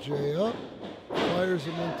got Jay up. Fires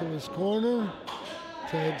him into his corner.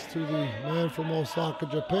 Tags to the man from Osaka,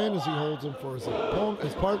 Japan, as he holds him for his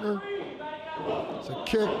partner. It's a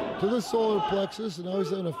kick to the solar plexus, and now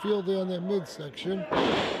he's in a field day on that midsection.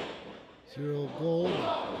 0 gold.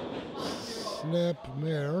 Snap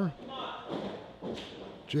mare.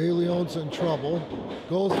 Jay Leone's in trouble.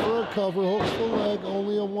 Goes for a cover, hooks the leg,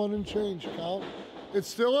 only a 1 and change count. It's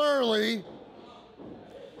still early.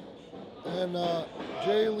 And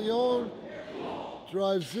Jay Leone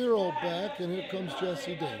drives 0 back, and here comes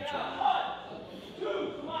Jesse Danger.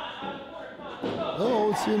 Oh,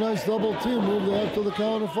 let's see a nice double team move there to the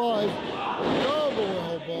count of 5. Double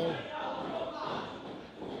elbow.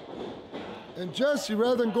 And Jesse,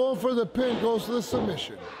 rather than going for the pin, goes to the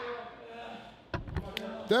submission.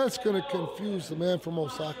 That's going to confuse the man from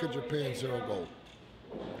Osaka, Japan. 0 gold.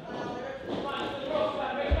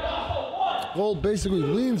 Gold basically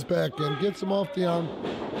leans back in, gets him off the arm,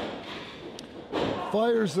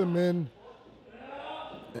 fires him in,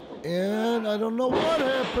 and I don't know what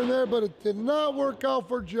happened there, but it did not work out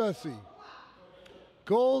for Jesse.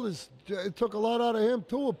 Gold it took a lot out of him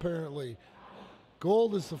too, apparently.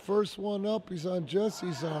 Gold is the first one up. He's on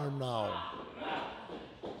Jesse's arm now.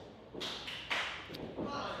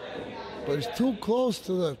 But he's too close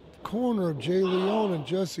to the corner of Jay Leone and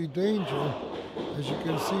Jesse Danger. As you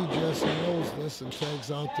can see, Jesse knows this and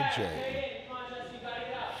tags out to Jay.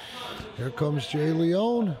 Here comes Jay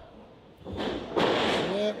Leone.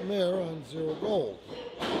 there on 0 gold.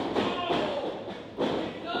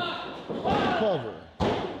 Cover.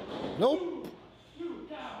 Nope.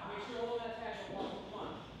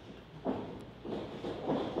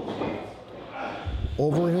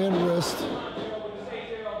 Overhand wrist.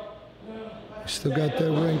 He's still got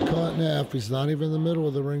that ring cut in half. He's not even in the middle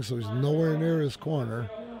of the ring, so he's nowhere near his corner.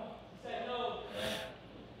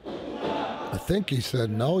 I think he said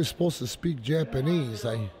no. He's supposed to speak Japanese.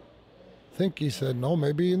 I think he said no.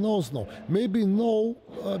 Maybe he knows no. Maybe no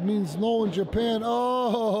means no in Japan.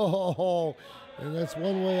 Oh, and that's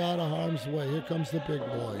one way out of harm's way. Here comes the big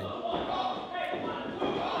boy.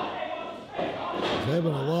 He's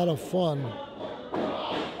having a lot of fun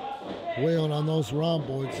wailing on those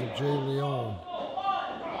rhomboids of Jay Leone.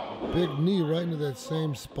 Big knee right into that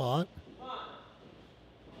same spot.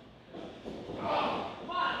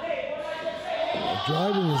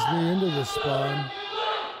 Driving his knee into the spine.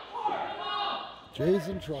 Jay's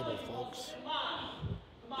in trouble, folks.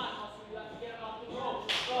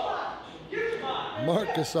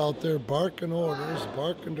 Marcus out there barking orders,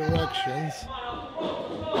 barking directions.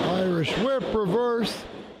 Irish whip reverse.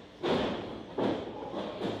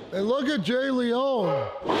 And look at Jay Leone.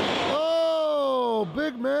 Oh,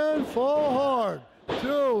 big man, fall hard.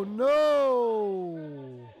 2, no.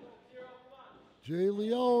 Jay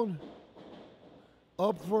Leone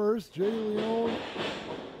up first. Jay Leone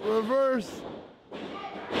reverse.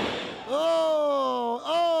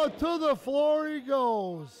 Oh, to the floor he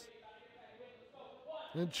goes.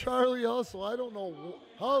 And Charlie Hustle, I don't know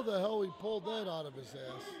how the hell he pulled that out of his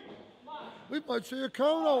ass. We might see a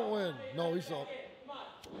count-out win. No, he's up.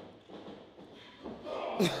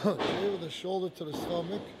 Jay with the shoulder to the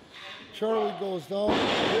stomach. Charlie goes down.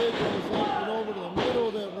 Jay goes up and over to the middle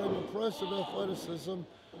of that ring. Impressive athleticism.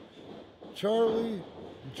 Charlie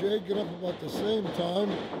and Jay get up about the same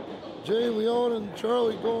time. Jay Leone and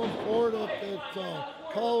Charlie going forward up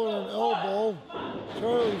that collar and elbow.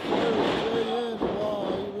 Charlie fires Jay in.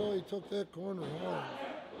 Wow, he really took that corner hard.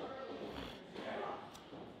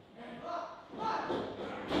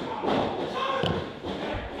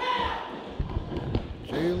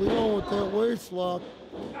 Jay Leone with that waist lock.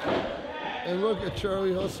 And look at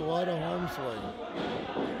Charlie Hustle out of harm's way.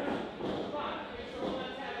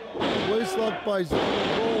 Waist lock by 0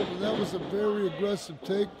 gold, and that was a very aggressive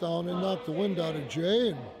takedown and knocked the wind out of Jay.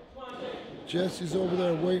 And Jesse's over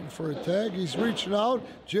there waiting for a tag. He's reaching out.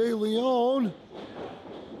 Jay Leone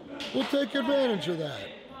will take advantage of that.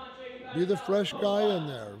 Be the fresh guy in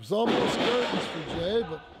there. It was almost curtains for Jay,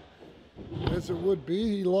 but as it would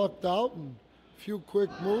be, he lucked out and a few quick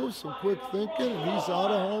moves, some quick thinking, and he's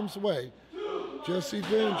out of harm's way. Jesse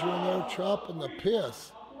Danger in there chopping the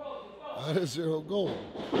piss out of 0 gold.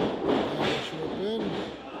 In.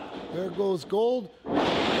 There goes gold.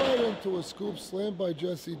 Right into a scoop slam by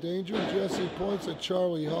Jesse Danger. Jesse points at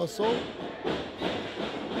Charlie Hustle.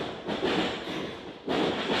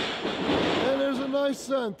 And there's a nice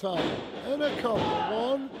senton. And a couple.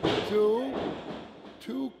 1, 2,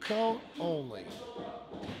 2 count only.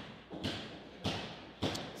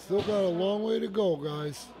 Still got a long way to go,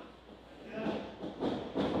 guys.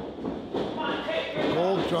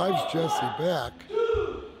 Gold drives Jesse back.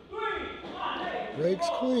 Breaks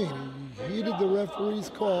clean. He heeded the referee's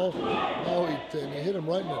call. Oh, he hit him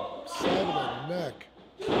right in the side of the neck.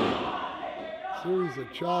 Series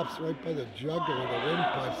of chops right by the jugular, the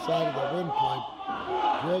windpipe, side of the windpipe.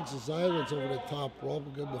 Drags his eyelids over the top rope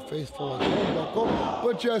and gives him a face full of turnbuckle.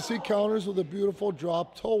 But Jesse counters with a beautiful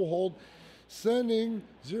drop toe hold, sending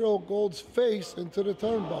 0 gold's face into the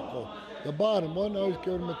turnbuckle. The bottom one, now he's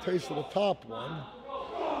giving him a taste of the top one.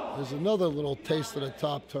 There's another little taste of the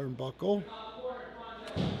top turnbuckle.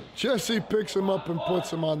 Jesse picks him up and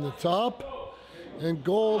puts him on the top. And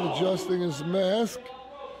Gold adjusting his mask.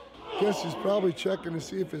 Guess he's probably checking to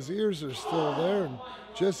see if his ears are still there. And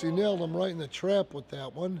Jesse nailed him right in the trap with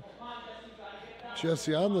that one.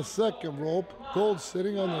 Jesse on the second rope. Gold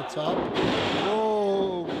sitting on the top.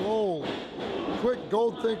 Whoa, Gold. Quick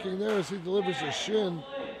Gold thinking there as he delivers a shin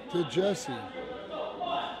to Jesse.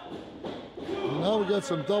 And now we got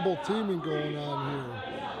some double teaming going on here.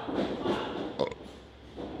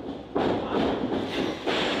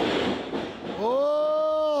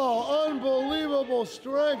 Oh, unbelievable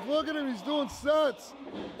strength. Look at him, he's doing sets.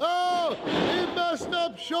 Oh, he messed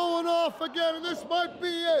up, showing off again, and this might be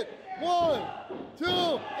it. 1, 2,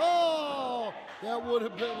 oh, that would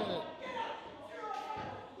have been it.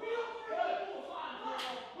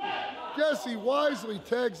 Jesse wisely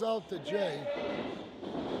tags out to Jay.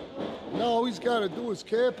 Now all he's got to do is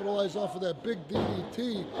capitalize off of that big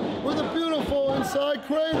DDT with a beautiful inside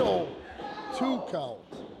cradle. 2 count.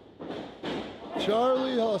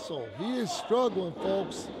 Charlie Hustle. He is struggling,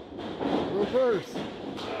 folks. Reverse.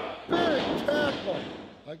 Big tackle.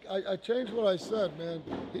 I changed what I said, man.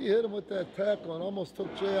 He hit him with that tackle and almost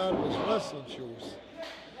took Jay out of his wrestling shoes.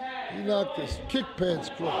 He knocked his kick pads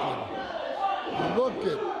crooked. And look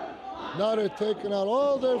at, now they're taking out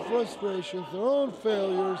all their frustrations, their own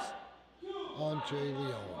failures on Jay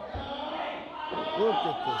Leone. Look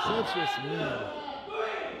at this, that's just mean.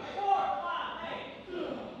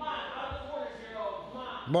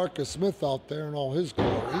 Marcus Smith out there in all his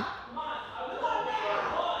glory.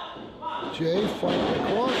 Jay fighting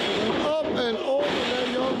across the ring, up and over.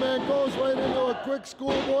 That young man goes right into a quick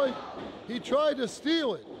schoolboy. He tried to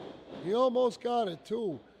steal it. He almost got it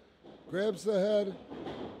too. Grabs the head,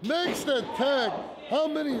 makes the tag. How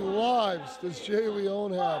many lives does Jay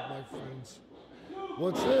Leone have, my friends?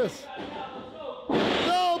 What's this?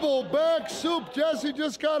 Double back soup. Jesse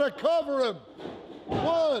just got to cover him.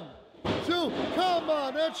 1, 2, come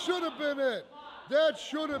on, that should have been it. That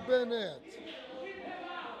should have been it.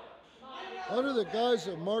 Under the guise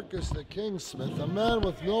of Marcus the King Smith, a man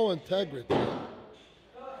with no integrity,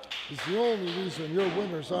 is the only reason your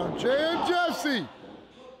winners aren't Jay and Jesse.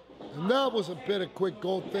 And that was a bit of quick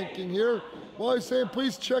goal thinking here. Well, he's saying,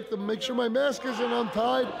 please check them, make sure my mask isn't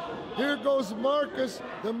untied. Here goes Marcus.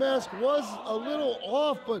 The mask was a little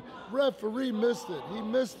off, but referee missed it. He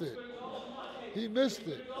missed it. He missed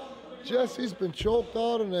it. Jesse's been choked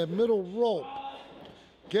out on that middle rope,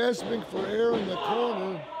 gasping for air in the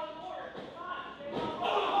corner.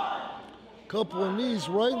 Couple of knees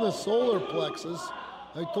right in the solar plexus.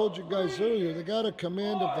 I told you guys earlier, they got a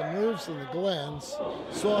command of the nerves and the glands,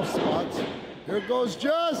 soft spots. Here goes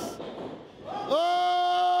Jess.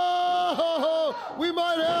 Oh, we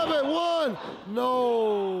might have it. 1.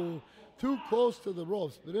 No. Too close to the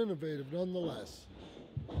ropes, but innovative nonetheless.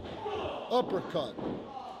 Uppercut.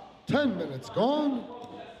 10 minutes gone.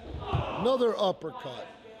 Another uppercut.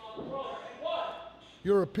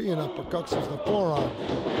 European uppercuts is the forearm.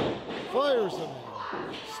 Fires him in.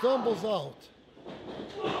 Stumbles out.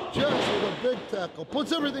 Jets with a big tackle.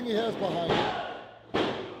 Puts everything he has behind him.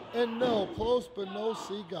 And no, close but no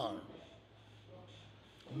cigar.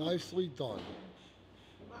 Nicely done.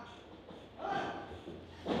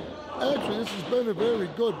 Actually, this has been a very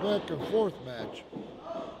good back and forth match.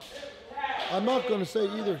 I'm not going to say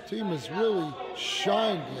either team has really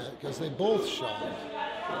shined yet, because they both shined.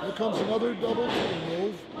 Here comes another double team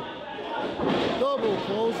move. Double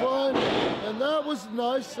clothesline, and that was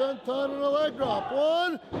nice, senton and a leg drop.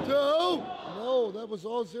 1, 2, no, that was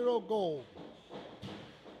all 0 gold.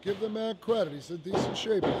 Give the man credit, he's in decent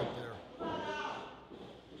shape out there.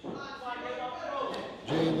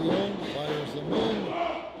 Jay Leone fires him in.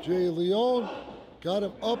 Jay Leone got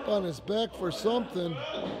him up on his back for something.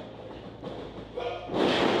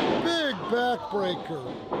 Big backbreaker.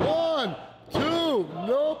 1, 2,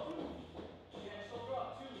 nope.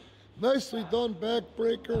 Nicely done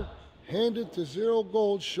backbreaker, handed to 0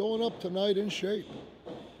 gold, showing up tonight in shape.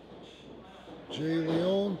 Jay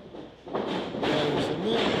Leone fires him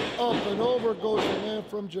in, up and over goes the man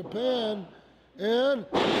from Japan, and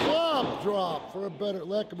flop drop, for a better,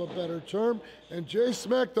 lack of a better term. And Jay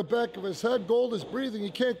smacked the back of his head. Gold is breathing. He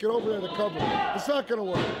can't get over there to cover. It's not going to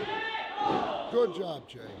work. Good job,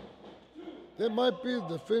 Jay. That might be the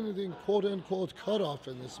definitive quote-unquote cutoff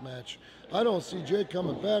in this match. I don't see Jay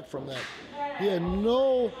coming back from that. He had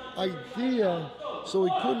no idea, so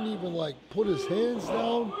he couldn't even, like, put his hands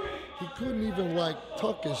down. He couldn't even, like,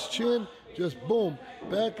 tuck his chin. Just boom,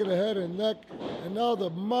 back of the head and neck. And now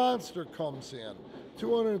the monster comes in.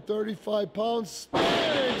 235 pounds,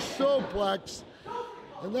 standing suplex.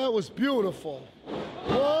 And that was beautiful.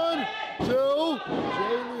 1, 2,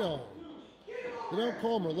 Jay Leone. They don't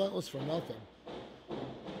call him relentless for nothing.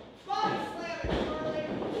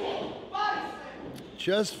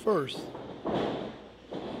 Chest first.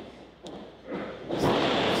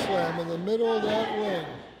 Slam in the middle of that ring.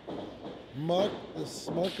 Marcus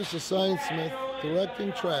the Science Smith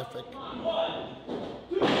directing traffic.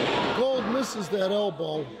 Gold misses that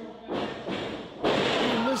elbow.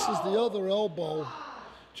 He misses the other elbow.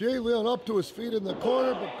 Jay Leone up to his feet in the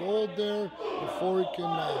corner, but Gold there before he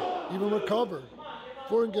can even recover.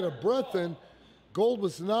 Before he can get a breath in, Gold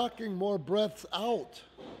was knocking more breaths out.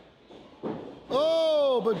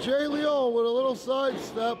 Oh, but Jay Leone with a little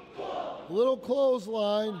sidestep, a little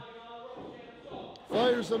clothesline.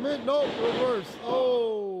 Fires him in. Nope, reverse.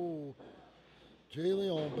 Oh. Jay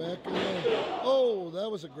Leone back in there. Oh, that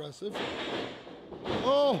was aggressive.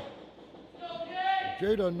 Oh.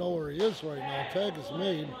 Jay doesn't know where he is right now. Tag is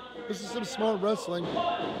made. This is some smart wrestling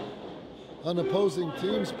on opposing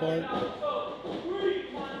team's part.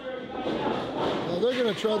 they're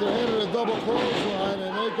going to try their hand at a double clothesline,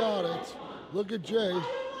 and they got it. Look at Jay.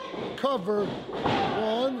 Cover.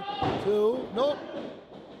 1, 2. Nope.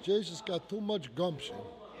 Jay's just got too much gumption.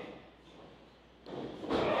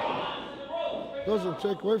 Doesn't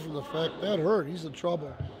take away from the fact that hurt. He's in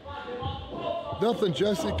trouble. Nothing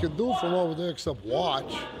Jesse can do from over there except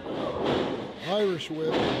watch. Irish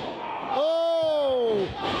whip. Oh!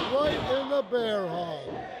 Right in the bear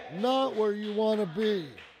hug. Not where you want to be.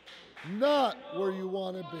 Not where you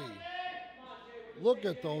want to be. Look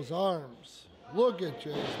at those arms. Look at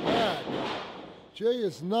Jay's back. Jay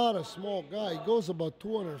is not a small guy. He goes about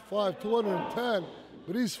 205, 210,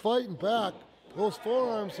 but he's fighting back. Those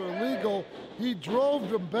forearms are legal. He drove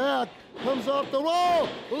them back, comes off the roll.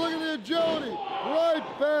 Look at the agility. Right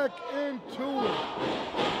back into it.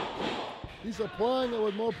 He's applying it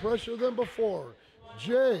with more pressure than before.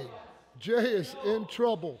 Jay is in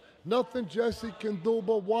trouble. Nothing Jesse can do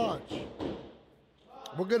but watch.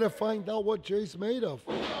 We're going to find out what Jay's made of.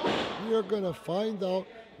 We are going to find out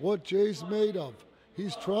what Jay's made of.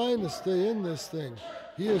 He's trying to stay in this thing.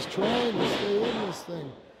 He is trying to stay in this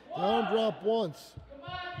thing. The arm drop once.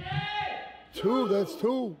 2, that's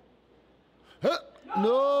 2.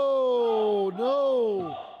 No.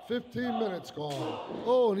 15 minutes gone.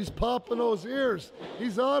 Oh, and he's popping those ears.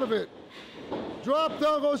 He's out of it. Drop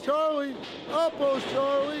down goes Charlie. Up goes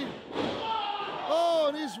Charlie. Oh,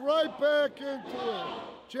 and he's right back into it.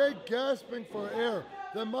 Jay gasping for air.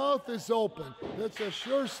 The mouth is open. That's a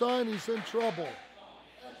sure sign he's in trouble.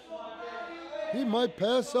 He might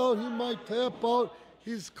pass out. He might tap out.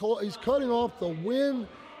 He's cutting off the wind.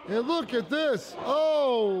 And look at this.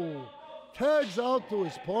 Oh, tags out to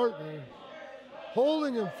his partner.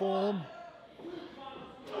 Holding him for him.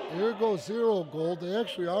 Here goes Zero Gold. They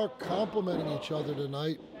actually are complimenting each other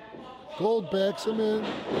tonight. Gold backs him in,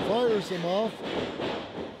 fires him off.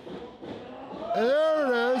 And there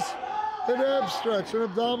it is. An ab stretch, an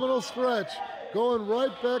abdominal stretch. Going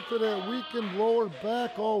right back to that weakened lower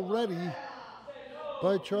back already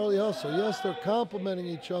by Charlie Hustle. Yes, they're complimenting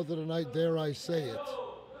each other tonight, dare I say it.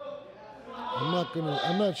 I'm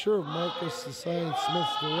not sure if Marcus the Science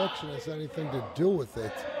Smith's direction has anything to do with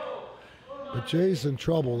it. But Jay's in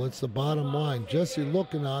trouble. That's the bottom line. Jesse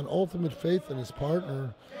looking on, ultimate faith in his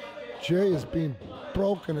partner. Jay is being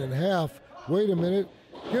broken in half. Wait a minute.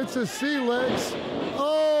 Gets his sea legs.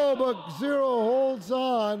 Oh, but Zero holds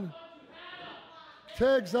on.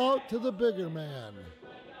 Tags out to the bigger man.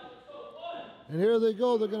 And here they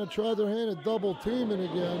go. They're going to try their hand at double teaming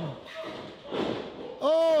again.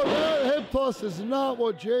 Oh, that head toss is not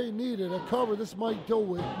what Jay needed. A cover. This might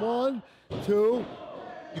do it. 1, 2.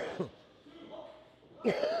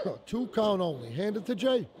 2 count only. Hand it to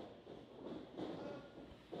Jay.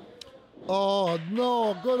 Oh,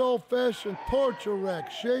 no. Good old-fashioned torture rack.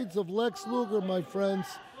 Shades of Lex Luger, my friends.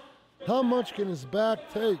 How much can his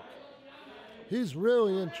back take? He's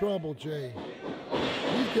really in trouble, Jay.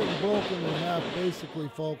 He's getting broken in half, basically,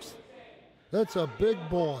 folks. That's a big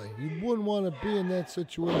boy. You wouldn't want to be in that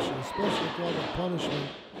situation, especially with all the punishment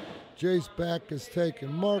Jay's back is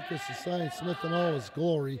taken. Marcus the Science Smith in all his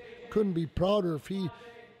glory. Couldn't be prouder if he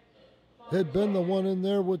had been the one in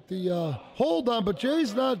there with the hold on, but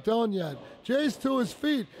Jay's not done yet. Jay's to his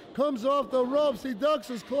feet, comes off the ropes. He ducks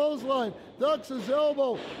his clothesline, ducks his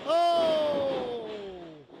elbow. Oh!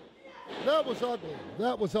 That was ugly.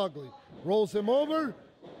 That was ugly. Rolls him over.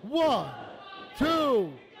 1,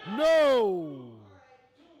 2. No!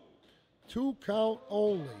 2 count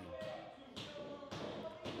only.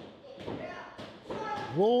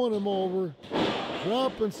 Rolling him over,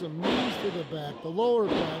 dropping some knees to the back, the lower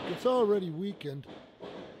back. It's already weakened.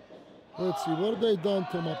 Let's see, what have they done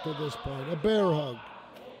to him up to this point? A bear hug.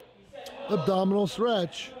 Abdominal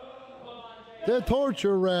stretch. The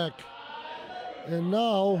torture rack. And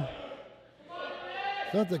now,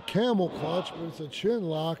 it's not the camel clutch, but it's a chin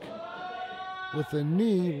lock. With a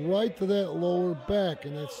knee right to that lower back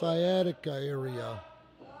in that sciatica area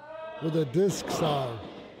where the discs are.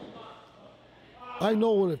 I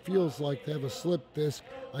know what it feels like to have a slip disc.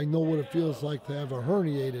 I know what it feels like to have a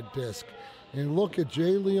herniated disc. And look at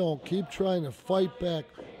Jay Leon keep trying to fight back.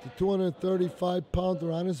 The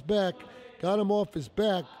 235-pounder on his back. Got him off his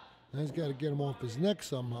back. Now he's got to get him off his neck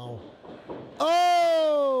somehow.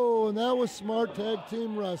 Oh! And that was smart tag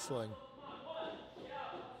team wrestling.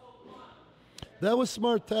 That was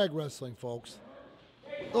smart tag wrestling, folks.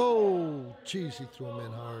 Oh, jeez, he threw him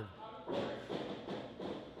in hard.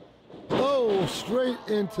 Oh, straight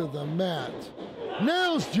into the mat.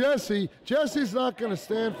 Nails Jesse. Jesse's not going to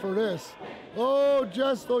stand for this. Oh,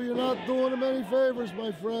 Jesto, you're not doing him any favors,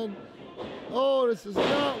 my friend. Oh, this is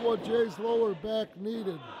not what Jay's lower back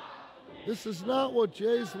needed. This is not what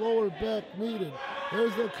Jay's lower back needed.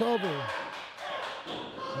 There's the cover.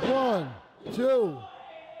 1, 2.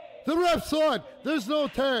 The ref saw it. There's no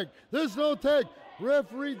tag. There's no tag.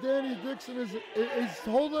 Referee Danny Dixon is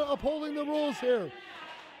upholding the rules here.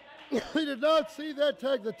 He did not see that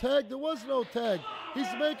tag. The tag, there was no tag. He's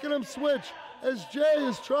making him switch as Jay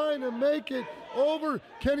is trying to make it over.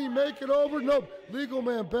 Can he make it over? Nope. Legal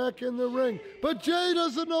man back in the ring. But Jay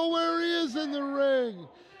doesn't know where he is in the ring.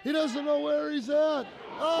 He doesn't know where he's at.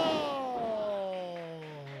 Oh!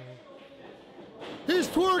 He's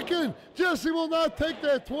twerking. Jesse will not take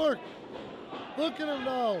that twerk. Look at him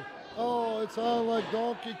now. Oh, it's on like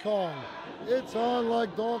Donkey Kong. It's on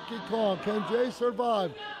like Donkey Kong. Can Jay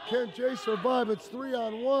survive? Can Jay survive? It's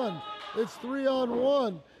 3-on-1. It's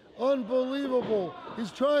 3-on-1. Unbelievable.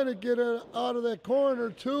 He's trying to get it out of that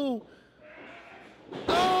corner too.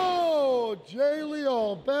 Oh, Jay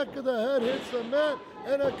Leon, back of the head, hits the mat,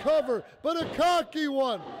 and a cover, but a cocky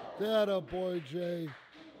one. That a boy, Jay.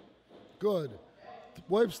 Good.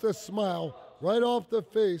 Wipes the smile right off the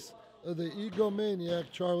face of the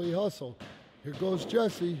egomaniac Charlie Hustle. Here goes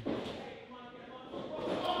Jesse.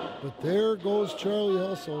 But there goes Charlie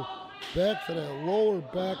Hustle back to that lower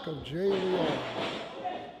back of Jay Leon.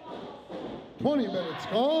 20 minutes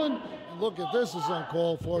gone. And look at this is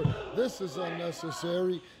uncalled for. This is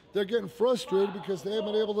unnecessary. They're getting frustrated because they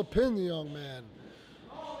haven't been able to pin the young man.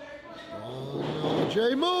 Oh no,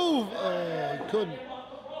 Jay, move! Oh, he couldn't.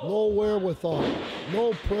 No wherewithal,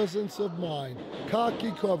 no presence of mind.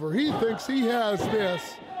 Cocky cover. He thinks he has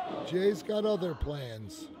this. Jay's got other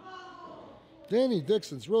plans. Danny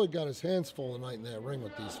Dixon's really got his hands full tonight in that ring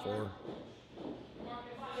with these four.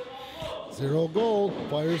 0 gold.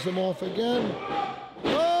 Fires him off again.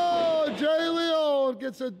 Oh, Jay Leon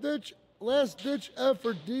gets a last-ditch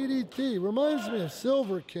effort DDT. Reminds me of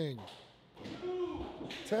Silver King.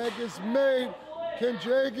 Tag is made. Can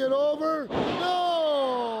Jay get over?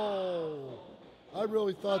 No! I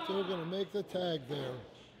really thought they were going to make the tag there.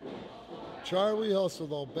 Charlie Hustle,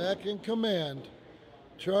 though, back in command.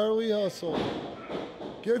 Charlie Hustle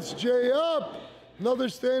gets Jay up. Another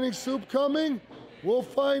standing soup coming. We'll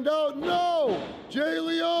find out. No! Jay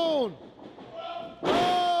Leon!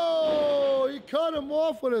 Oh! He cut him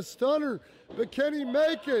off with a stunner. But can he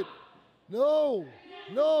make it? No.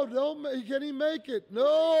 No, don't. Can he make it?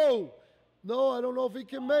 No! No, I don't know if he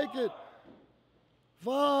can make it.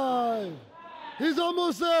 5. He's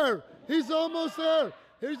almost there. He's almost there.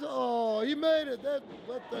 Oh, he made it. That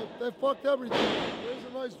fucked everything. There's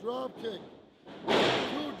a nice drop kick.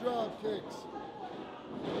 2 drop kicks.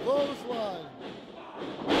 Clothesline.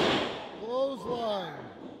 Clothesline.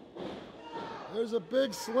 There's a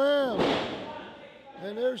big slam.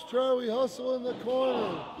 And there's Charlie Hustle in the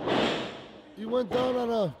corner. He went down on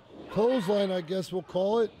a clothesline, I guess we'll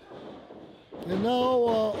call it. And now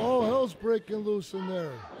all hell's breaking loose in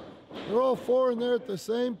there. They're all 4 in there at the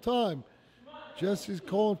same time. Jesse's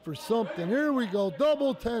calling for something. Here we go.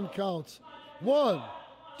 Double 10 counts. 1,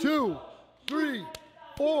 2, 3,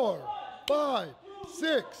 4, 5,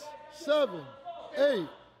 6, 7, 8,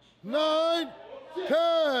 9,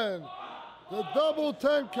 10. The double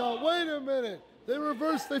 10 count. Wait a minute. They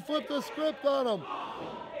flipped the script on them.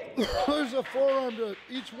 There's a forearm to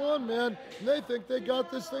each one, man. And they think they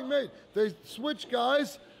got this thing made. They switch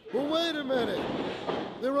guys. But wait a minute.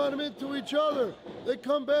 They run them into each other. They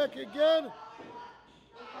come back again.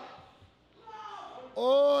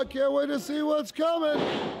 Oh, I can't wait to see what's coming.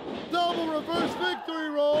 Double reverse victory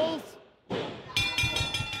rolls.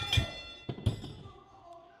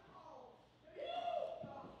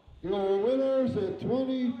 Your winners at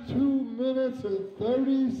 22 minutes and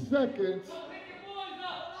 30 seconds.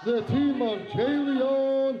 The team of Jay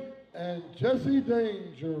Leon and Jesse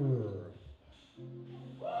Danger.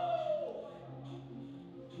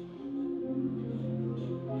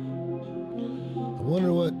 I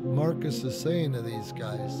wonder what Marcus is saying to these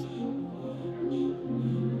guys.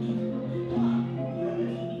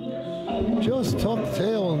 Just tuck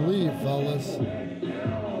tail and leave, fellas.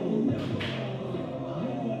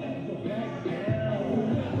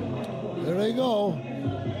 There they go.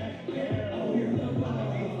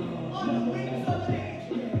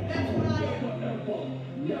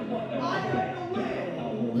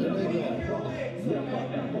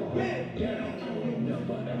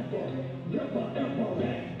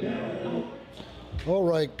 All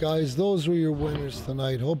right, guys, those were your winners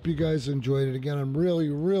tonight. Hope you guys enjoyed it. Again, I'm really,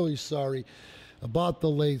 really sorry about the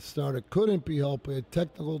late start. It couldn't be helped. We had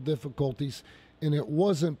technical difficulties, and it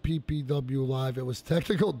wasn't PPW Live. It was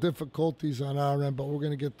technical difficulties on our end, but we're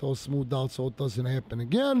going to get those smoothed out so it doesn't happen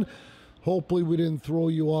again. Hopefully we didn't throw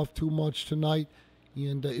you off too much tonight.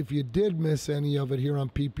 And if you did miss any of it here on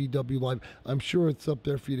PPW Live, I'm sure it's up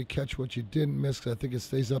there for you to catch what you didn't miss, 'cause I think it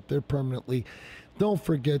stays up there permanently. Don't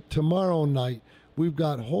forget, tomorrow night, we've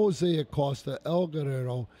got Jose Acosta, El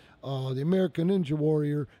Guerrero, the American Ninja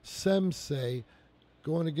Warrior, Sensei,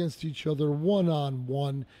 going against each other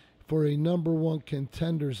one-on-one for a number one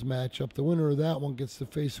contenders matchup. The winner of that one gets to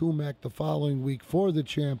face Humac the following week for the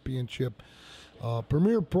championship.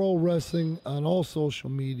 Premier Pro Wrestling on all social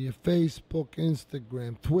media, Facebook,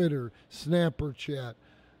 Instagram, Twitter, Snapper Chat,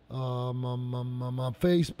 on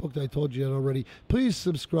Facebook, I told you that already. Please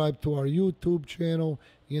subscribe to our YouTube channel.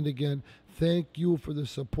 And again, thank you for the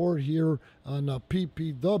support here on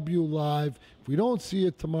PPW Live. If we don't see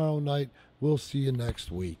you tomorrow night, we'll see you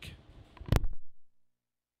next week.